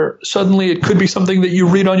contexts where suddenly it could be something that you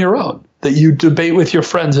read on your own, that you debate with your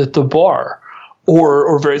friends at the bar,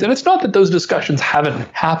 or various. And it's not that those discussions haven't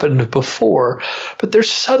happened before, but they're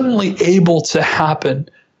suddenly able to happen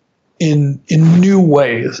in new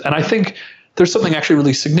ways. And I think there's something actually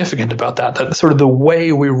really significant about that sort of the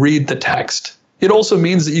way we read the text. It also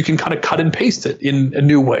means that you can kind of cut and paste it in a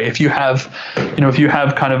new way. If you have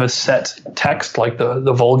kind of a set text like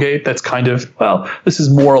the Vulgate, that's kind of, this is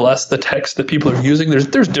more or less the text that people are using.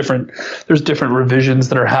 There's different revisions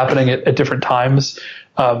that are happening at different times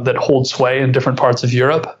that hold sway in different parts of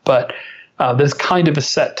Europe, but there's kind of a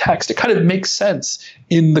set text. It kind of makes sense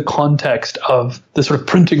in the context of the sort of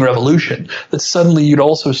printing revolution that suddenly you'd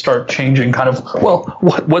also start changing kind of,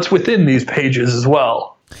 what's within these pages as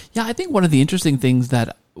well. Yeah, I think one of the interesting things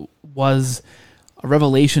that was a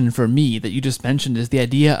revelation for me that you just mentioned is the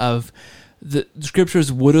idea of the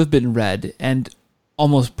scriptures would have been read, and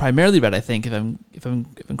almost primarily read, I think, if I'm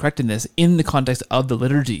correct in this, in the context of the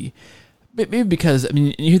liturgy. Maybe because,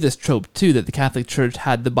 you hear this trope too, that the Catholic Church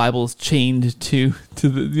had the Bibles chained to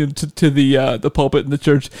the pulpit in the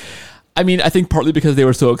church. I think partly because they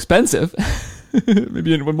were so expensive,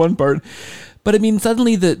 maybe in one part. But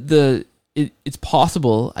suddenly it's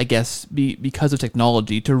possible, I guess, because of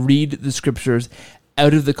technology, to read the scriptures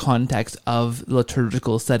out of the context of the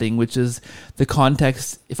liturgical setting, which is the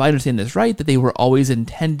context, if I understand this right, that they were always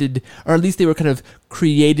intended, or at least they were kind of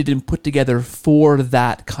created and put together for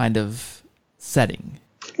that kind of setting.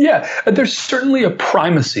 Yeah, there's certainly a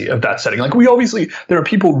primacy of that setting. Like there are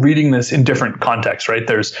people reading this in different contexts, right?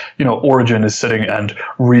 There's, Origen is sitting and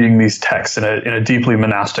reading these texts in a deeply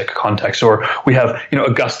monastic context, or we have,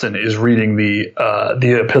 Augustine is reading the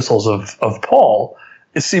epistles of Paul,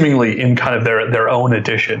 seemingly in kind of their own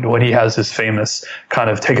edition, when he has his famous kind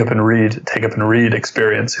of take up and read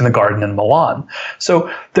experience in the garden in Milan.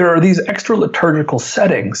 So there are these extra liturgical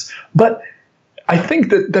settings, but I think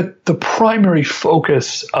that the primary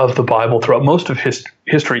focus of the Bible throughout most of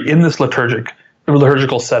history in this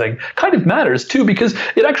liturgical setting kind of matters too, because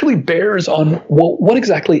it actually bears on what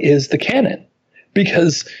exactly is the canon.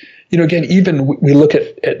 Because, again, even we look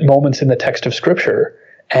at moments in the text of Scripture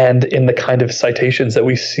and in the kind of citations that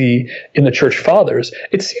we see in the Church Fathers,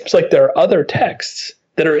 it seems like there are other texts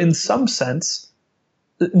that are in some sense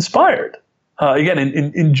inspired. Again,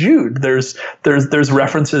 in Jude, there's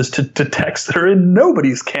references to texts that are in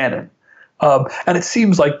nobody's canon. And it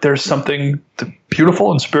seems like there's something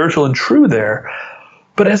beautiful and spiritual and true there.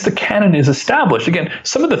 But as the canon is established, again,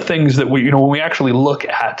 some of the things that when we actually look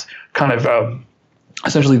at kind of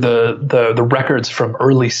essentially the records from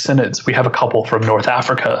early synods, we have a couple from North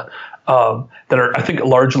Africa that are, I think,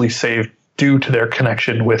 largely saved due to their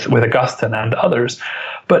connection with Augustine and others.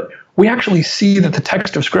 But we actually see that the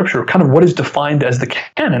text of Scripture, kind of what is defined as the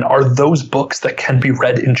canon, are those books that can be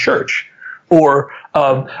read in church. Or,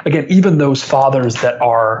 again, even those fathers that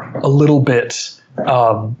are a little bit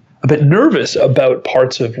nervous about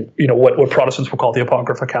parts of, what Protestants will call the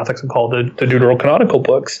Apocrypha, Catholics will call the deuterocanonical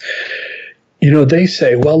books. They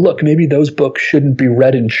say, well, look, maybe those books shouldn't be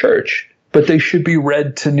read in church, but they should be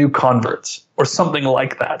read to new converts or something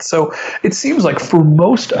like that. So it seems like for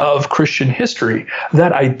most of Christian history,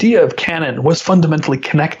 that idea of canon was fundamentally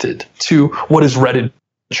connected to what is read in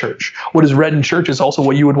church. What is read in church is also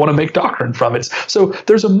what you would want to make doctrine from. So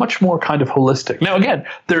there's a much more kind of holistic. Now, again,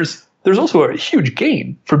 there's there's also a huge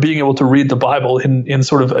gain for being able to read the Bible in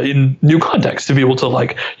sort of in new context, to be able to,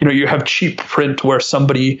 like, you have cheap print where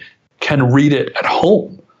somebody can read it at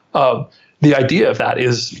home. The idea of that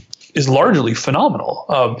is largely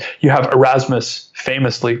phenomenal. You have Erasmus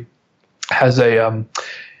famously has a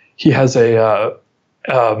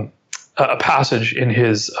passage in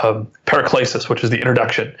his Paraclesis, which is the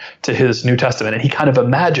introduction to his New Testament, and he kind of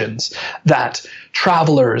imagines that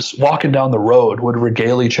travelers walking down the road would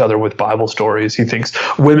regale each other with Bible stories. He thinks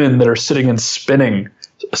women that are sitting and spinning,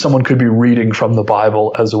 someone could be reading from the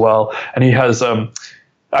Bible as well. And he has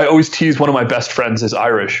I always tease, one of my best friends is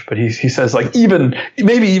Irish, but he says, like,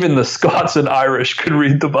 maybe even the Scots and Irish could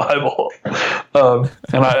read the Bible,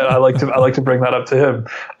 and I like to bring that up to him.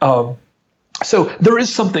 So there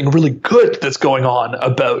is something really good that's going on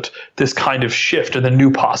about this kind of shift and the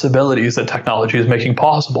new possibilities that technology is making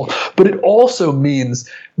possible. But it also means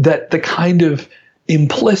that the kind of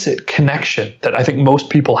implicit connection that I think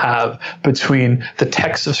most people have between the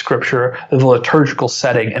text of Scripture, the liturgical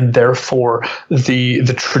setting, and therefore the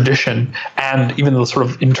tradition, and even the sort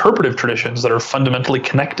of interpretive traditions that are fundamentally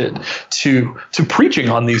connected to preaching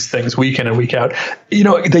on these things week in and week out,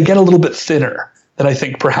 they get a little bit thinner than I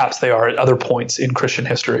think perhaps they are at other points in Christian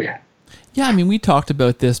history. Yeah, I mean, we talked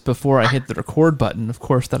about this before I hit the record button. Of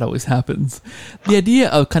course, that always happens. The idea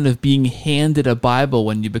of kind of being handed a Bible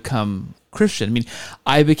when you become Christian. I mean,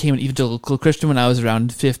 I became an evangelical Christian when I was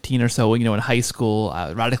around 15 or so, in high school,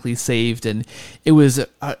 radically saved, and it was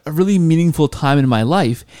a really meaningful time in my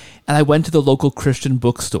life. And I went to the local Christian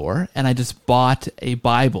bookstore, and I just bought a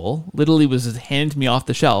Bible. Literally was just handed to me off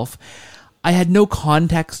the shelf. I had no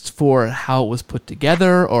context for how it was put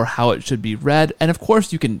together or how it should be read. And of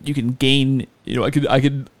course you can gain, I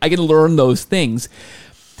can learn those things.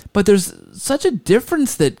 But there's such a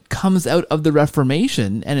difference that comes out of the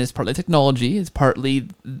Reformation, and it's partly technology, it's partly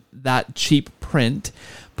that cheap print,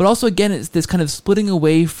 but also, again, it's this kind of splitting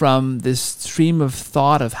away from this stream of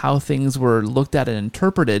thought of how things were looked at and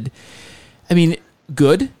interpreted. I mean,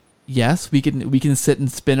 good. Yes, we can sit and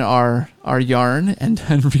spin our yarn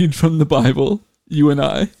and read from the Bible, you and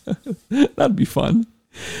I. That'd be fun.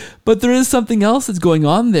 But there is something else that's going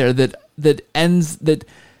on there that the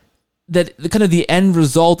kind of the end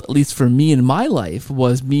result, at least for me in my life,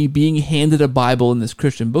 was me being handed a Bible in this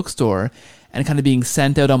Christian bookstore and kind of being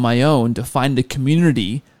sent out on my own to find a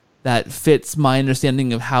community that fits my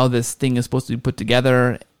understanding of how this thing is supposed to be put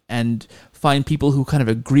together, and find people who kind of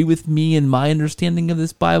agree with me and my understanding of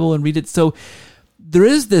this Bible and read it. So there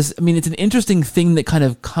is this, I mean, it's an interesting thing that kind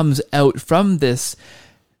of comes out from this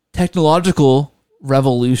technological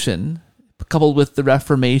revolution coupled with the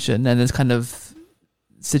Reformation and this kind of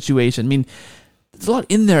situation. I mean, there's a lot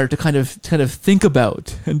in there to kind of think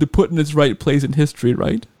about and to put in its right place in history,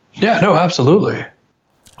 right? Yeah, no, absolutely.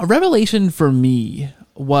 A revelation for me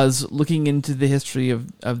was looking into the history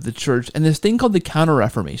of the church and this thing called the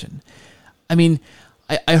Counter-Reformation. I mean,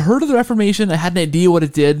 I heard of the Reformation. I had an idea what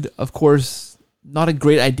it did. Of course, not a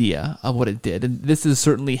great idea of what it did. And this is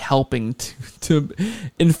certainly helping to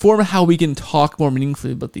inform how we can talk more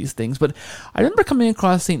meaningfully about these things. But I remember coming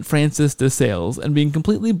across St. Francis de Sales and being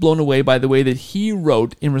completely blown away by the way that he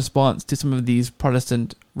wrote in response to some of these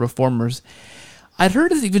Protestant reformers. I'd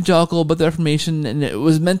heard as evangelical about the Reformation, and it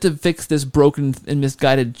was meant to fix this broken and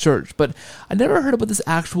misguided church, but I never heard about this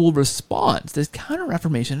actual response, this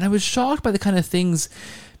Counter-Reformation, and I was shocked by the kind of things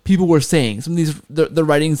people were saying. Some of these, the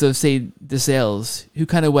writings of, say, de Sales, who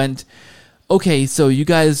kind of went, okay, so you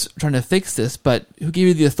guys are trying to fix this, but who gave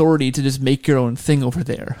you the authority to just make your own thing over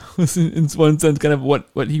there? In one sense, kind of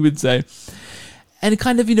what he would say. And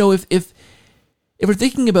kind of, if we're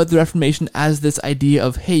thinking about the Reformation as this idea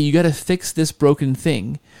of, hey, you got to fix this broken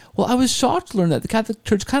thing, well, I was shocked to learn that the Catholic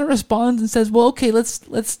Church kind of responds and says, well, okay, let's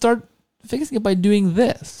start fixing it by doing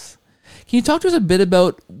this. Can you talk to us a bit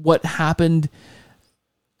about what happened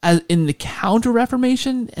as in the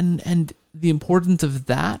Counter-Reformation and the importance of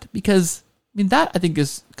that? Because, I mean, that I think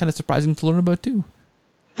is kind of surprising to learn about too.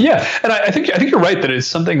 Yeah, and I think you're right that it's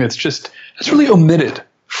something that's really omitted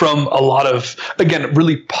from a lot of, again,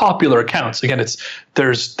 really popular accounts. Again,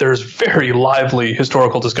 there's very lively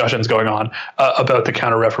historical discussions going on about the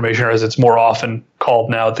Counter-Reformation, or as it's more often called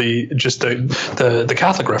now, the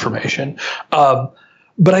Catholic Reformation.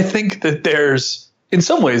 But I think that in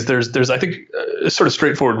some ways, there's I think a sort of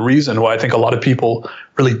straightforward reason why I think a lot of people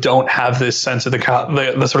really don't have this sense of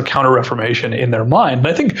the sort of Counter-Reformation in their mind. And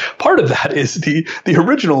I think part of that is the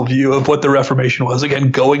original view of what the Reformation was. Again,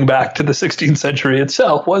 going back to the 16th century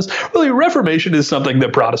itself, was really Reformation is something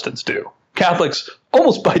that Protestants do. Catholics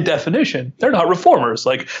almost by definition, they're not reformers.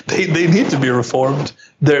 Like they need to be reformed.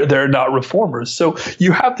 They're not reformers. So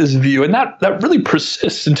you have this view, and that really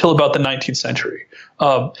persists until about the 19th century.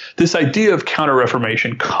 This idea of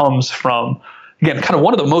counter-reformation comes from, again, kind of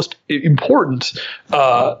one of the most important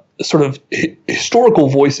sort of historical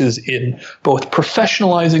voices in both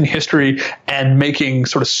professionalizing history and making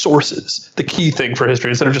sort of sources the key thing for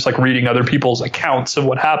history, instead of just like reading other people's accounts of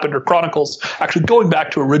what happened or chronicles. Actually going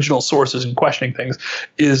back to original sources and questioning things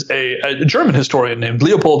is a German historian named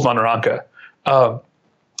Leopold von Ranke.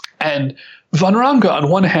 And von Ranke,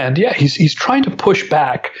 on one hand, he's trying to push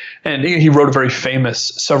back, and he wrote a very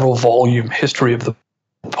famous several-volume history of the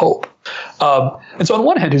Pope. And so on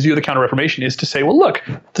one hand, his view of the Counter-Reformation is to say, well, look,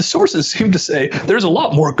 the sources seem to say there's a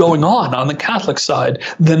lot more going on the Catholic side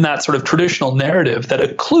than that sort of traditional narrative that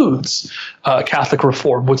occludes Catholic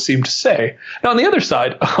reform would seem to say. Now, on the other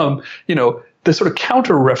side, the sort of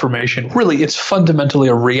Counter-Reformation, really, it's fundamentally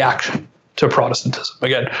a reaction to Protestantism.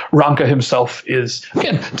 Again, Ranke himself is,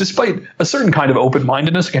 despite a certain kind of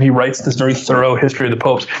open-mindedness, he writes this very thorough history of the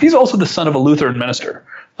popes. He's also the son of a Lutheran minister.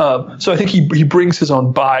 So I think he brings his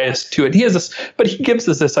own bias to it. He has this, but he gives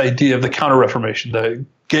us this idea of the Counter-Reformation, the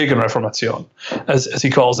Gegenreformation, as he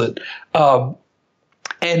calls it.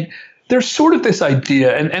 And there's sort of this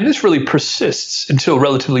idea, and this really persists until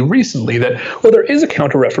relatively recently, that, well, there is a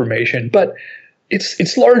Counter-Reformation, but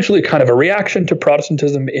it's largely kind of a reaction to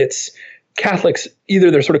Protestantism. It's Catholics, either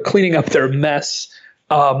they're sort of cleaning up their mess,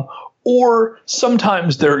 or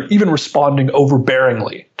sometimes they're even responding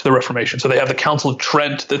overbearingly to the Reformation. So they have the Council of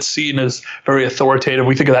Trent that's seen as very authoritative.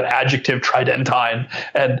 We think of that adjective tridentine.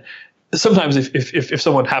 And sometimes if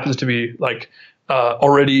someone happens to be like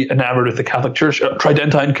already enamored with the Catholic Church,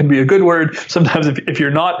 tridentine can be a good word. Sometimes if you're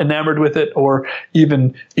not enamored with it, or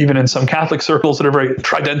even in some Catholic circles that are very,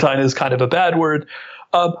 tridentine is kind of a bad word.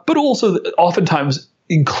 But also oftentimes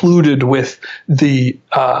included with the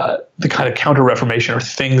kind of Counter-Reformation are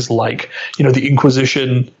things like, the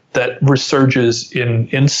Inquisition that resurges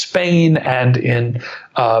in Spain and in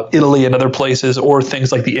Italy and other places, or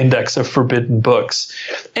things like the Index of Forbidden Books.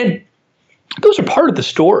 And those are part of the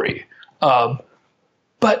story.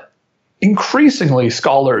 But increasingly,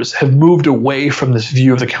 scholars have moved away from this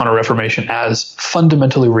view of the Counter-Reformation as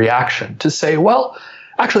fundamentally reaction, to say, well,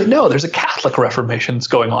 actually, no, there's a Catholic Reformation that's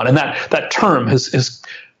going on. And that term is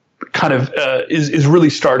kind of is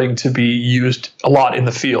really starting to be used a lot in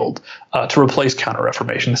the field to replace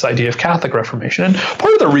Counter-Reformation, this idea of Catholic Reformation. And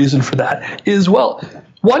part of the reason for that is, well,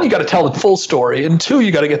 one, you got to tell the full story, and two,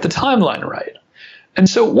 you got to get the timeline right. And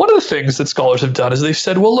so one of the things that scholars have done is they've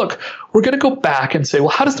said, well, look, we're going to go back and say, well,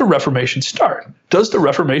 how does the Reformation start? Does the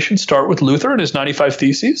Reformation start with Luther and his 95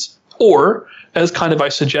 Theses? Or, as kind of I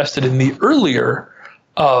suggested in the earlier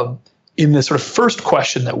in this sort of first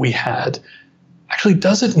question that we had, actually,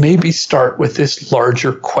 does it maybe start with this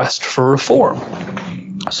larger quest for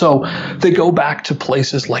reform? So they go back to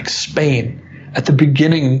places like Spain at the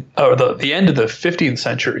beginning or the end of the 15th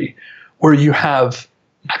century, where you have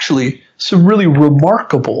actually some really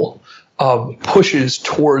remarkable pushes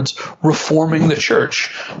towards reforming the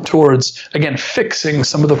church, towards, again, fixing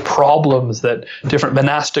some of the problems that different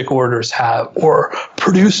monastic orders have, or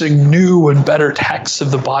producing new and better texts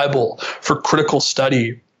of the Bible for critical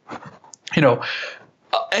study.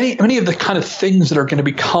 Any of the kind of things that are going to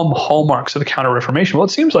become hallmarks of the Counter-Reformation. Well,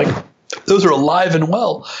 it seems like those are alive and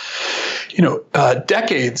well,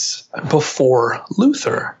 decades before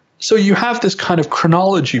Luther. So you have this kind of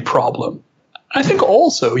chronology problem. I think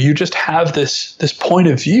also you just have this point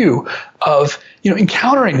of view of,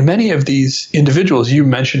 encountering many of these individuals. You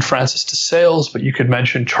mentioned Francis de Sales, but you could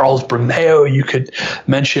mention Charles Borromeo. You could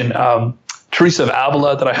mention Teresa of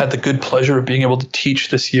Avila, that I had the good pleasure of being able to teach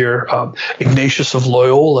this year, Ignatius of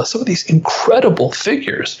Loyola, some of these incredible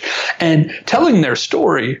figures. And telling their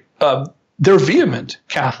story, they're vehement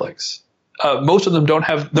Catholics. Most of them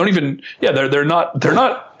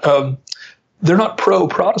they're not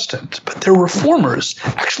pro-Protestant, but they're reformers,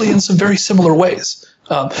 actually in some very similar ways.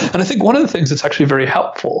 And I think one of the things that's actually very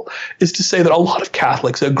helpful is to say that a lot of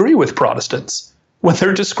Catholics agree with Protestants when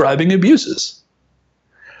they're describing abuses.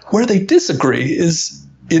 Where they disagree is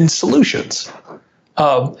in solutions.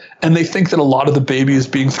 And they think that a lot of the baby is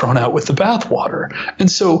being thrown out with the bathwater.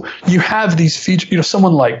 And so you have these features,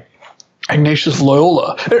 someone like Ignatius of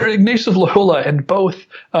Loyola and both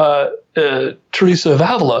Teresa of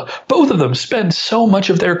Avila, both of them spend so much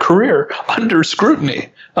of their career under scrutiny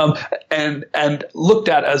and looked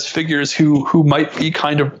at as figures who might be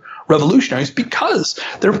kind of revolutionaries, because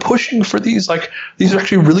they're pushing for these are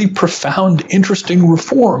actually really profound, interesting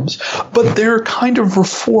reforms, but they're kind of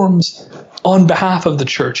reforms on behalf of the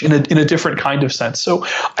church in a different kind of sense. So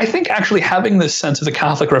I think actually having this sense of the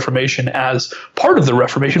Catholic Reformation as part of the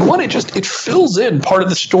Reformation, one, it fills in part of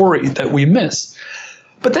the story that we miss.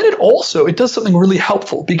 But then it does something really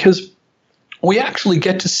helpful, because we actually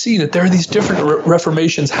get to see that there are these different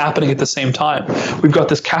reformations happening at the same time. We've got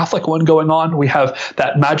this Catholic one going on. We have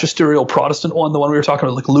that magisterial Protestant one, the one we were talking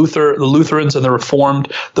about, like Luther, the Lutherans and the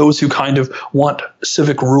Reformed, those who kind of want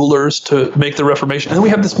civic rulers to make the Reformation. And then we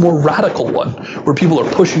have this more radical one where people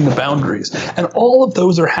are pushing the boundaries. And all of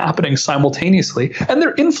those are happening simultaneously, and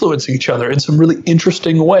they're influencing each other in some really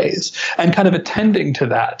interesting ways. And kind of attending to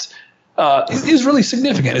that is really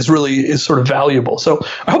significant, is sort of valuable. So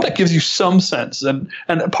I hope that gives you some sense. And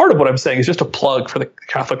part of what I'm saying is just a plug for the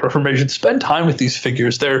Catholic Reformation. Spend time with these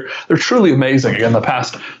figures. They're truly amazing. Again, the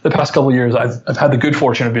past couple of years, I've had the good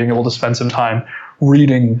fortune of being able to spend some time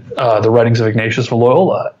reading the writings of Ignatius of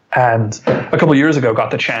Loyola. And a couple of years ago,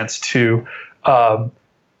 got the chance to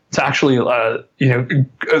actually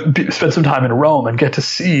spend some time in Rome and get to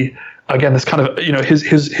see, again, this kind of,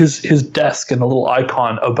 his desk and the little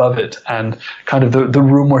icon above it, and kind of the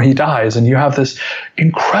room where he dies. And you have this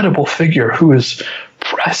incredible figure who is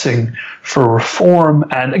pressing for reform,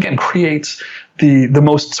 and again creates the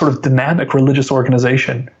most sort of dynamic religious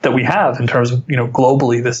organization that we have in terms of,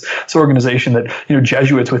 globally, this organization that,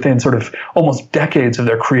 Jesuits within sort of almost decades of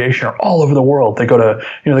their creation are all over the world. They go to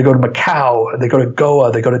Macau, they go to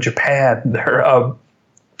Goa, they go to Japan.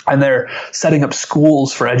 And they're setting up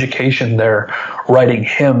schools for education. They're writing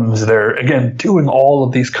hymns. They're, again, doing all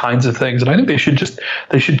of these kinds of things. And I think they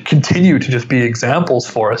should continue to just be examples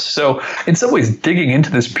for us. So in some ways, digging into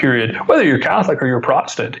this period, whether you're Catholic or you're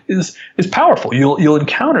Protestant, is powerful. You'll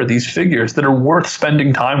encounter these figures that are worth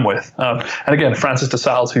spending time with. And again, Francis de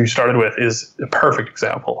Sales, who you started with, is a perfect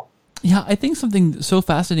example. Yeah, I think something so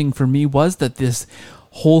fascinating for me was that this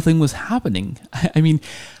whole thing was happening. I mean,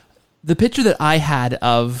 the picture that I had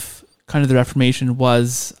of kind of the Reformation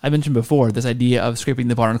was, I mentioned before, this idea of scraping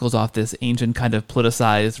the barnacles off this ancient kind of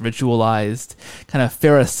politicized, ritualized, kind of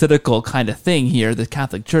pharisaical kind of thing here, the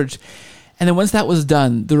Catholic Church. And then once that was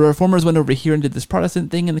done, the Reformers went over here and did this Protestant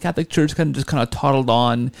thing, and the Catholic Church kind of toddled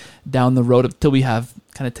on down the road until we have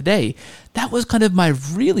kind of today. That was kind of my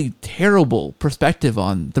really terrible perspective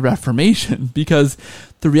on the Reformation, because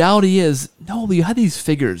the reality is, no, you had these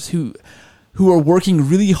figures who are working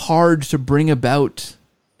really hard to bring about,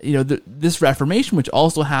 this Reformation, which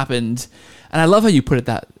also happened. And I love how you put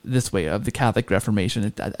it this way, of the Catholic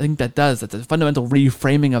Reformation. I think that's a fundamental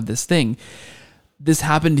reframing of this thing. This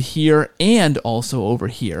happened here and also over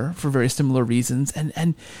here for very similar reasons.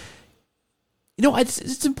 And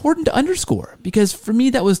it's important to underscore, because for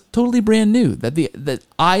me, that was totally brand new, that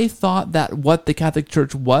I thought that what the Catholic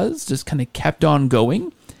Church was just kind of kept on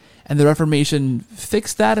going. And the Reformation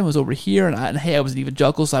fixed that and was over here. And hey, I was an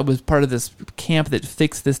evangelical, so I was part of this camp that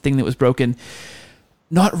fixed this thing that was broken,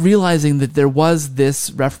 not realizing that there was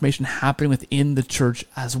this Reformation happening within the church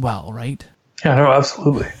as well, right? Yeah, no,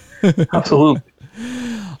 absolutely. Absolutely.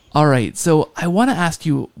 All right, so I want to ask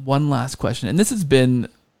you one last question. And this has been,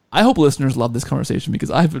 I hope listeners love this conversation,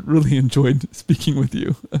 because I've really enjoyed speaking with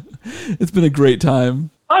you. It's been a great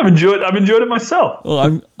time. I've enjoyed it myself.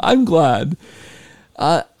 Well, I'm glad.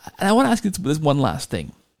 And I want to ask you this one last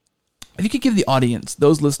thing. If you could give the audience,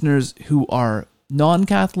 those listeners who are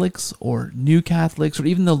non-Catholics or new Catholics or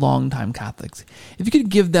even the long-time Catholics, if you could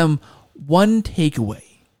give them one takeaway,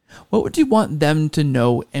 what would you want them to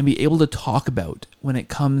know and be able to talk about when it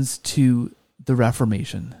comes to the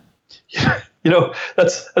Reformation? Yeah,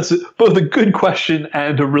 that's both a good question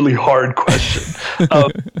and a really hard question.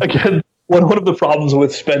 Again, one of the problems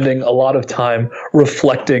with spending a lot of time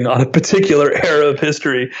reflecting on a particular era of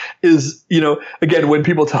history is, again, when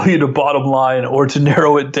people tell you to bottom line or to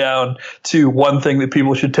narrow it down to one thing that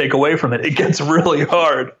people should take away from it, it gets really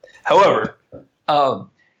hard. However,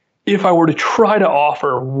 if I were to try to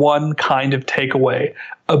offer one kind of takeaway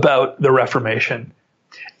about the Reformation,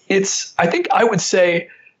 I think I would say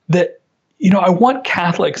that, I want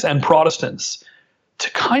Catholics and Protestants to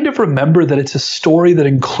kind of remember that it's a story that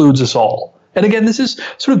includes us all. And again, this is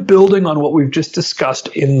sort of building on what we've just discussed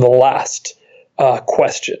in the last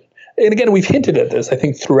question. And again, we've hinted at this, I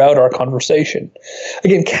think, throughout our conversation.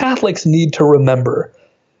 Again, Catholics need to remember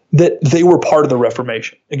that they were part of the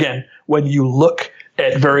Reformation. Again, when you look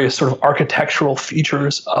at various sort of architectural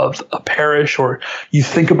features of a parish, or you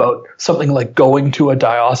think about something like going to a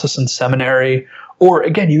diocesan seminary, or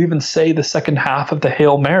again, you even say the second half of the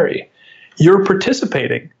Hail Mary, you're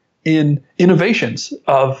participating in innovations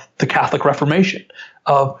of the Catholic Reformation,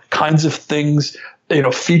 of kinds of things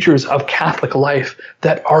features of Catholic life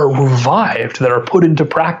that are revived, that are put into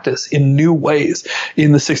practice in new ways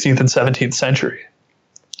in the 16th and 17th century.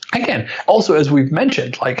 Again, also, as we've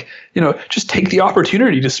mentioned, just take the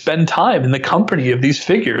opportunity to spend time in the company of these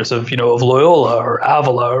figures of Loyola or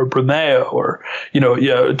Avila or Brunet or,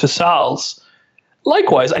 de Sales.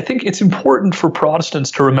 Likewise, I think it's important for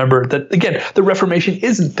Protestants to remember that, again, the Reformation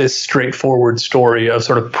isn't this straightforward story of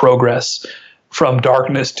sort of progress from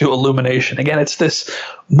darkness to illumination. Again, it's this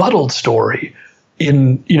muddled story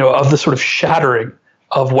of the sort of shattering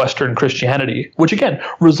of Western Christianity, which again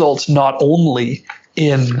results not only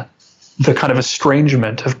in the kind of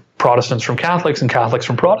estrangement of Protestants from Catholics and Catholics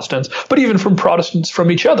from Protestants, but even from Protestants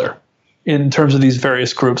from each other in terms of these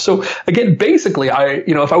various groups. So again, basically,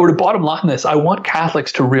 if I were to bottom line this, I want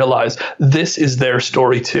Catholics to realize this is their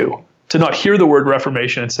story too, to not hear the word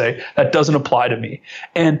Reformation and say, that doesn't apply to me.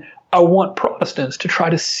 And I want Protestants to try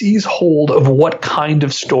to seize hold of what kind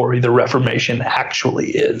of story the Reformation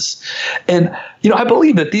actually is. And, I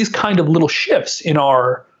believe that these kind of little shifts in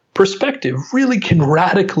our perspective really can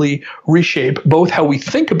radically reshape both how we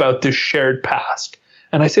think about this shared past.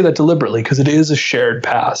 And I say that deliberately because it is a shared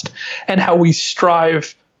past, and how we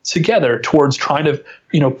strive together towards trying to,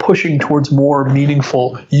 pushing towards more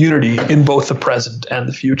meaningful unity in both the present and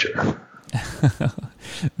the future.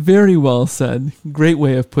 Very well said. Great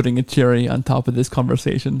way of putting a cherry on top of this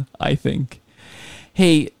conversation, I think.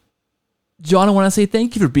 Hey, John, I want to say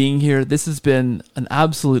thank you for being here. This has been an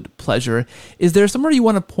absolute pleasure. Is there somewhere you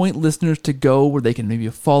want to point listeners to go where they can maybe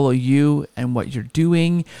follow you and what you're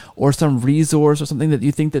doing, or some resource or something that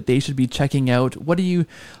you think that they should be checking out? What do you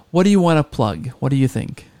want to plug? What do you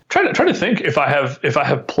think? Trying to think if I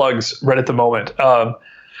have plugs right at the moment.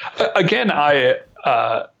 Again,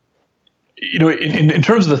 in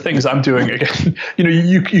terms of the things I'm doing, again,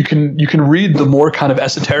 you can read the more kind of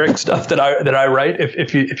esoteric stuff that I write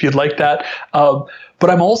if you'd like that. But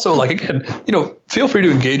I'm also feel free to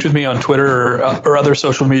engage with me on Twitter or other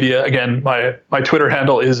social media. Again, my Twitter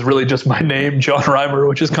handle is really just my name, John Reimer,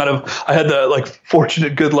 which is I had the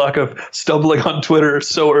fortunate good luck of stumbling on Twitter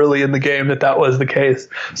so early in the game that was the case.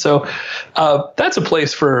 So that's a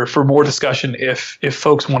place for more discussion if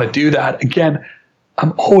folks want to do that. Again,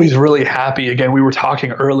 I'm always really happy. Again, we were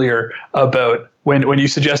talking earlier about when you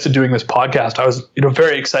suggested doing this podcast, I was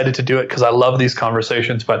very excited to do it because I love these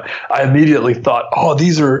conversations. But I immediately thought,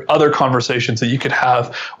 these are other conversations that you could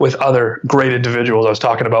have with other great individuals. I was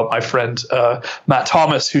talking about my friend Matt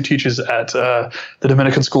Thomas, who teaches at the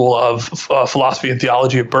Dominican School of Philosophy and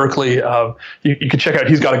Theology at Berkeley. You can check out.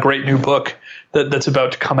 He's got a great new book that's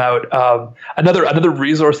about to come out. Another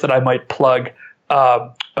resource that I might plug,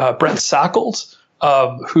 Brent Sackles.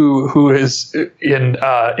 Who is in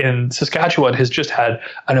Saskatchewan, has just had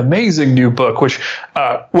an amazing new book, which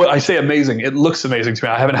I say amazing, it looks amazing to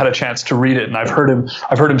me. I haven't had a chance to read it, and I've heard him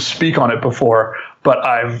speak on it before, but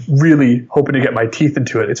I'm really hoping to get my teeth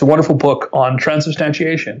into it. It's a wonderful book on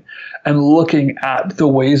transubstantiation and looking at the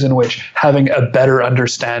ways in which having a better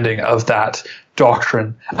understanding of that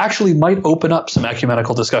doctrine actually might open up some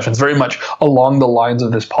ecumenical discussions, very much along the lines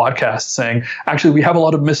of this podcast, saying, actually, we have a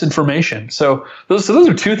lot of misinformation. So those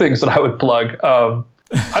are two things that I would plug.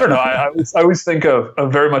 I don't know. I always think of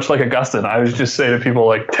very much like Augustine. I always just say to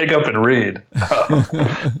people, take up and read.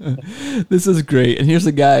 This is great. And here's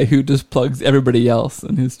a guy who just plugs everybody else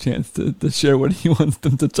and his chance to share what he wants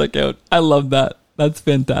them to check out. I love that. That's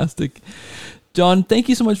fantastic. John, thank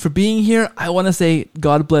you so much for being here. I want to say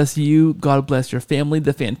God bless you. God bless your family.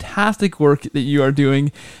 The fantastic work that you are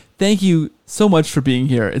doing. Thank you so much for being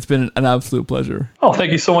here. It's been an absolute pleasure. Oh,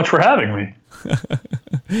 thank you so much for having me.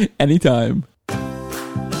 Anytime.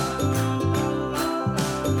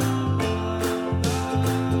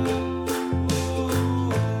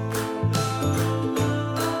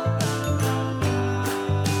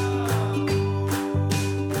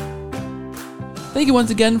 Thank you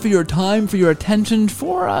once again for your time, for your attention,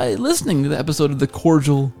 for listening to the episode of The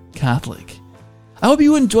Cordial Catholic. I hope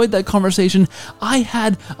you enjoyed that conversation. I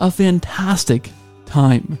had a fantastic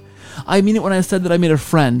time. I mean it when I said that I made a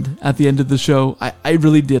friend at the end of the show. I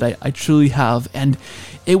really did. I truly have. And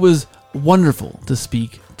it was wonderful to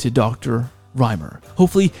speak to Dr. Reimer.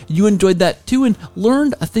 Hopefully you enjoyed that too and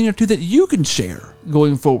learned a thing or two that you can share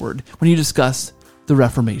going forward when you discuss the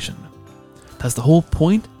Reformation. That's the whole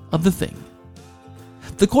point of the thing.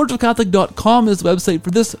 TheCordialCatholic.com is the website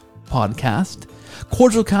for this podcast.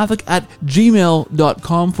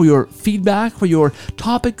 CordialCatholic@gmail.com for your feedback, for your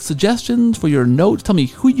topic suggestions, for your notes. Tell me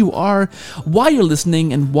who you are, why you're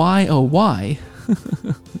listening, and why, oh why,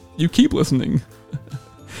 you keep listening.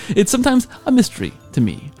 It's sometimes a mystery to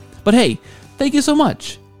me. But hey, thank you so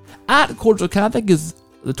much. At Cordial Catholic is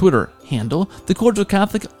the Twitter handle, The Cordial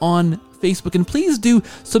Catholic on Facebook. And please do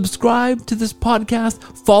subscribe to this podcast,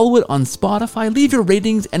 follow it on Spotify, leave your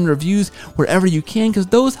ratings and reviews wherever you can, because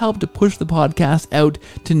those help to push the podcast out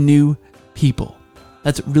to new people.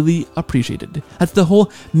 That's really appreciated. That's the whole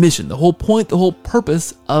mission, the whole point, the whole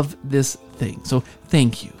purpose of this thing. So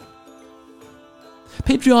thank you.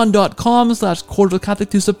 Patreon.com/Cordial Catholic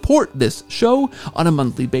to support this show on a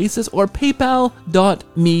monthly basis, or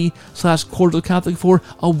PayPal.me/Cordial Catholic for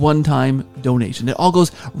a one-time donation. It all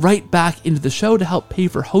goes right back into the show to help pay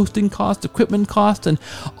for hosting costs, equipment costs, and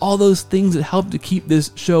all those things that help to keep this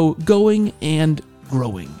show going and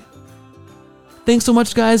growing. Thanks so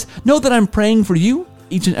much, guys. Know that I'm praying for you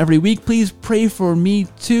each and every week. Please pray for me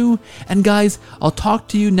too. And guys, I'll talk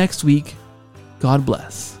to you next week. God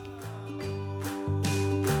bless.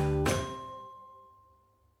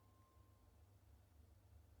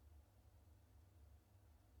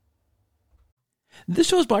 This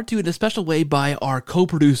show is brought to you in a special way by our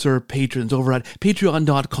co-producer patrons over at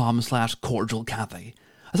patreon.com/Cordial Catholic.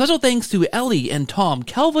 A special thanks to Ellie and Tom,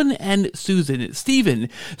 Kelvin and Susan, Stephen,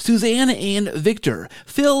 Suzanne and Victor,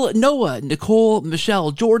 Phil, Noah, Nicole,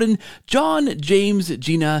 Michelle, Jordan, John, James,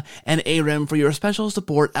 Gina, and Aram for your special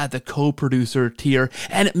support at the co-producer tier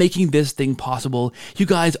and making this thing possible. You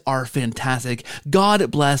guys are fantastic. God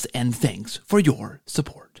bless and thanks for your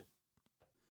support.